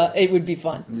do. It would be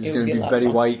fun. You're going to be Betty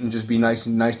White and just be nice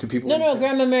to people. No.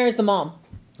 Grandma Mare is the mom.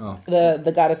 Oh.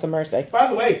 The goddess of mercy. By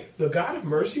the way, the god of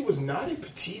mercy was not a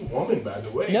petite woman, by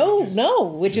the way.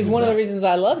 No, which is one of the reasons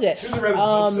I loved it. She was a rather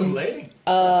buxom lady.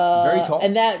 Very tall.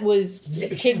 And that was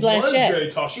Kate Blanchett. She was very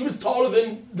tall. She was taller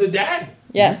than the dad.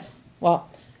 Yes. Well,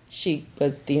 she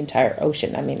was the entire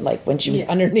ocean. I mean, like when she was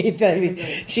underneath,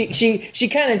 she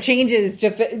kind of changes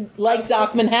to fit, like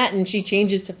Doc Manhattan. She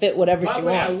changes to fit whatever she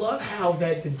wants. I love how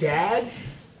that the dad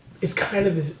is kind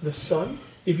of the sun.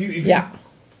 If you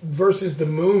versus the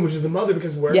moon, which is the mother,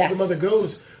 because wherever the mother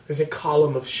goes, there's a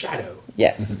column of shadow.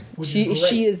 Yes,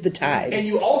 she is the tide, and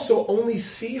you also only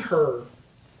see her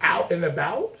out and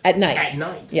about at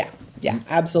night. Yeah,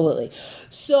 absolutely.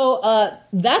 So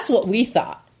that's what we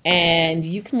thought. And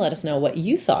you can let us know what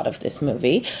you thought of this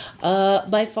movie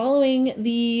by following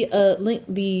the link,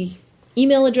 the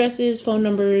email addresses, phone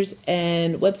numbers,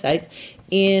 and websites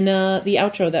in the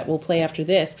outro that will play after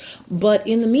this. But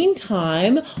in the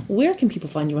meantime, where can people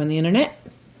find you on the internet?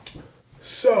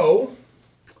 So,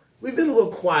 we've been a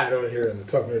little quiet over here in the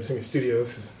Talk Nerd Singing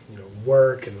Studios,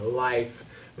 work and life,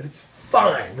 but it's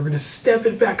fine. We're going to step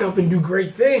it back up and do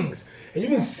great things. And you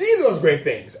can see those great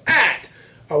things at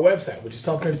our website, which is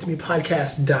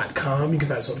talknerdytomepodcast.com. You can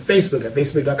find us on Facebook at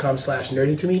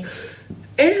facebook.com/nerdytome.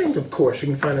 And, of course, you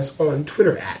can find us on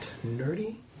Twitter at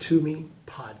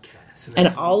nerdytomepodcast. And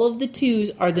all of the twos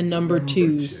are the number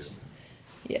twos.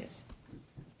 Yes.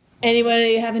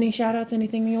 Anybody have any shout-outs,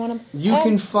 anything you want to You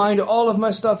can find all of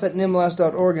my stuff at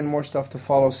nimlas.org and more stuff to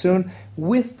follow soon.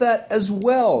 With that as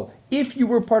well, if you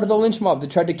were part of the lynch mob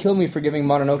that tried to kill me for giving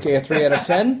Mononoke a 3 out of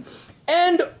 10,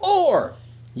 and or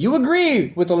you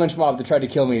agree with the lynch mob that tried to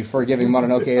kill me for giving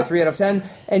Mononoke a 3 out of 10,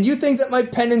 and you think that my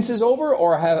penance is over,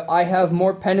 or I have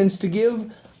more penance to give,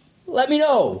 let me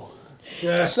know.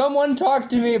 Yeah. Someone talk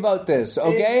to me about this,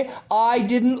 okay? I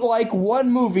didn't like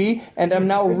one movie, and I'm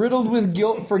now riddled with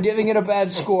guilt for giving it a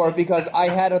bad score because I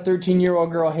had a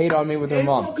 13-year-old girl hate on me with her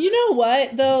mom. You know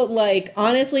what, though? Like,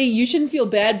 honestly, you shouldn't feel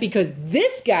bad because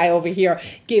this guy over here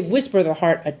gave Whisper of the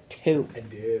Heart a 2. I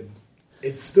did.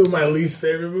 It's still my least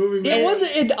favorite movie. It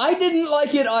wasn't. I didn't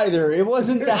like it either. It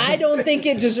wasn't that. I don't think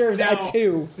it deserves a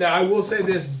 2. Now, I will say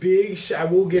this. I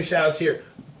will give shout-outs here.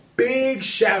 Big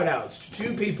shout-outs to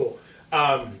 2 people.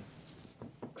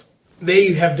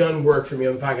 They have done work for me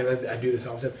on the podcast. I do this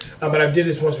all the time. But I did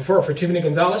this once before for Tiffany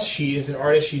Gonzalez. She is an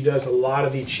artist. She does a lot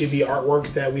of the chibi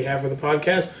artwork that we have for the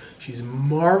podcast. She's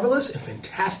marvelous and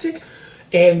fantastic.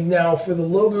 And now for the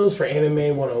logos for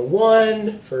Anime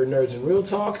 101, for Nerds in Real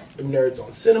Talk, Nerds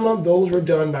on Cinema, those were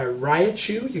done by Raya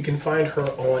Chu. You can find her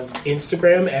on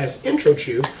Instagram as Intro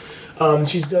Chu.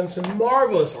 She's done some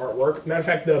marvelous artwork. Matter of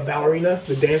fact, the ballerina,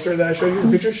 the dancer that I showed you in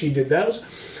the picture, she did those.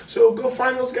 So go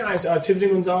find those guys. Tiffany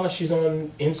Gonzalez, she's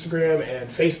on Instagram and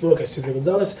Facebook as Tiffany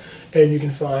Gonzalez. And you can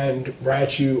find Raya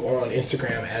Chu on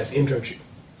Instagram as Intro Chu.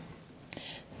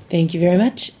 Thank you very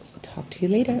much. Talk to you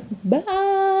later. Bye.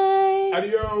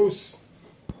 Adios.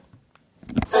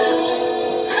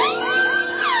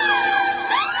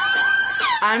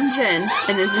 I'm Jen,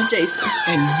 and this is Jason.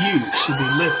 And you should be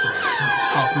listening to the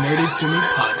Talk Nerdy to Me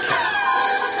podcast.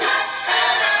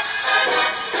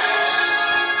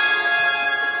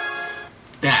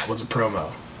 That was a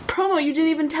promo. Promo, you didn't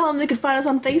even tell them they could find us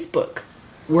on Facebook.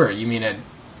 Where? You mean at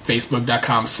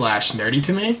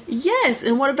facebook.com/nerdytome? Yes,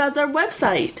 and what about their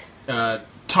website?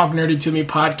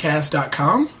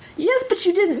 talknerdytomepodcast.com? Yes, but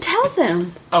you didn't tell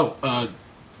them. Oh,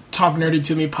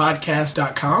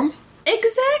 talknerdytomepodcast.com?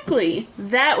 Exactly.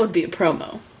 That would be a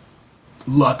promo.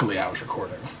 Luckily, I was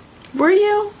recording. Were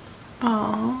you?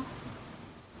 Aww.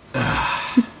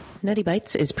 Nutty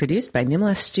Bites is produced by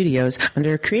Nimlas Studios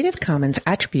under a Creative Commons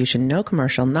Attribution No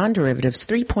Commercial Non-Derivatives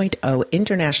 3.0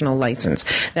 International License.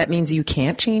 That means you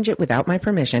can't change it without my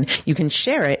permission. You can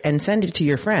share it and send it to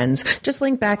your friends. Just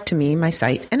link back to me, my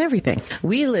site, and everything.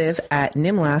 We live at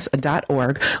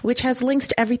nimlas.org, which has links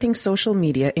to everything social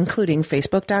media, including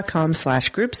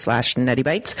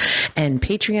facebook.com/group/nuttybites and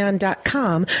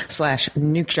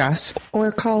patreon.com/nukejoss,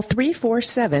 or call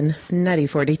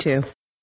 347-NUTTY42.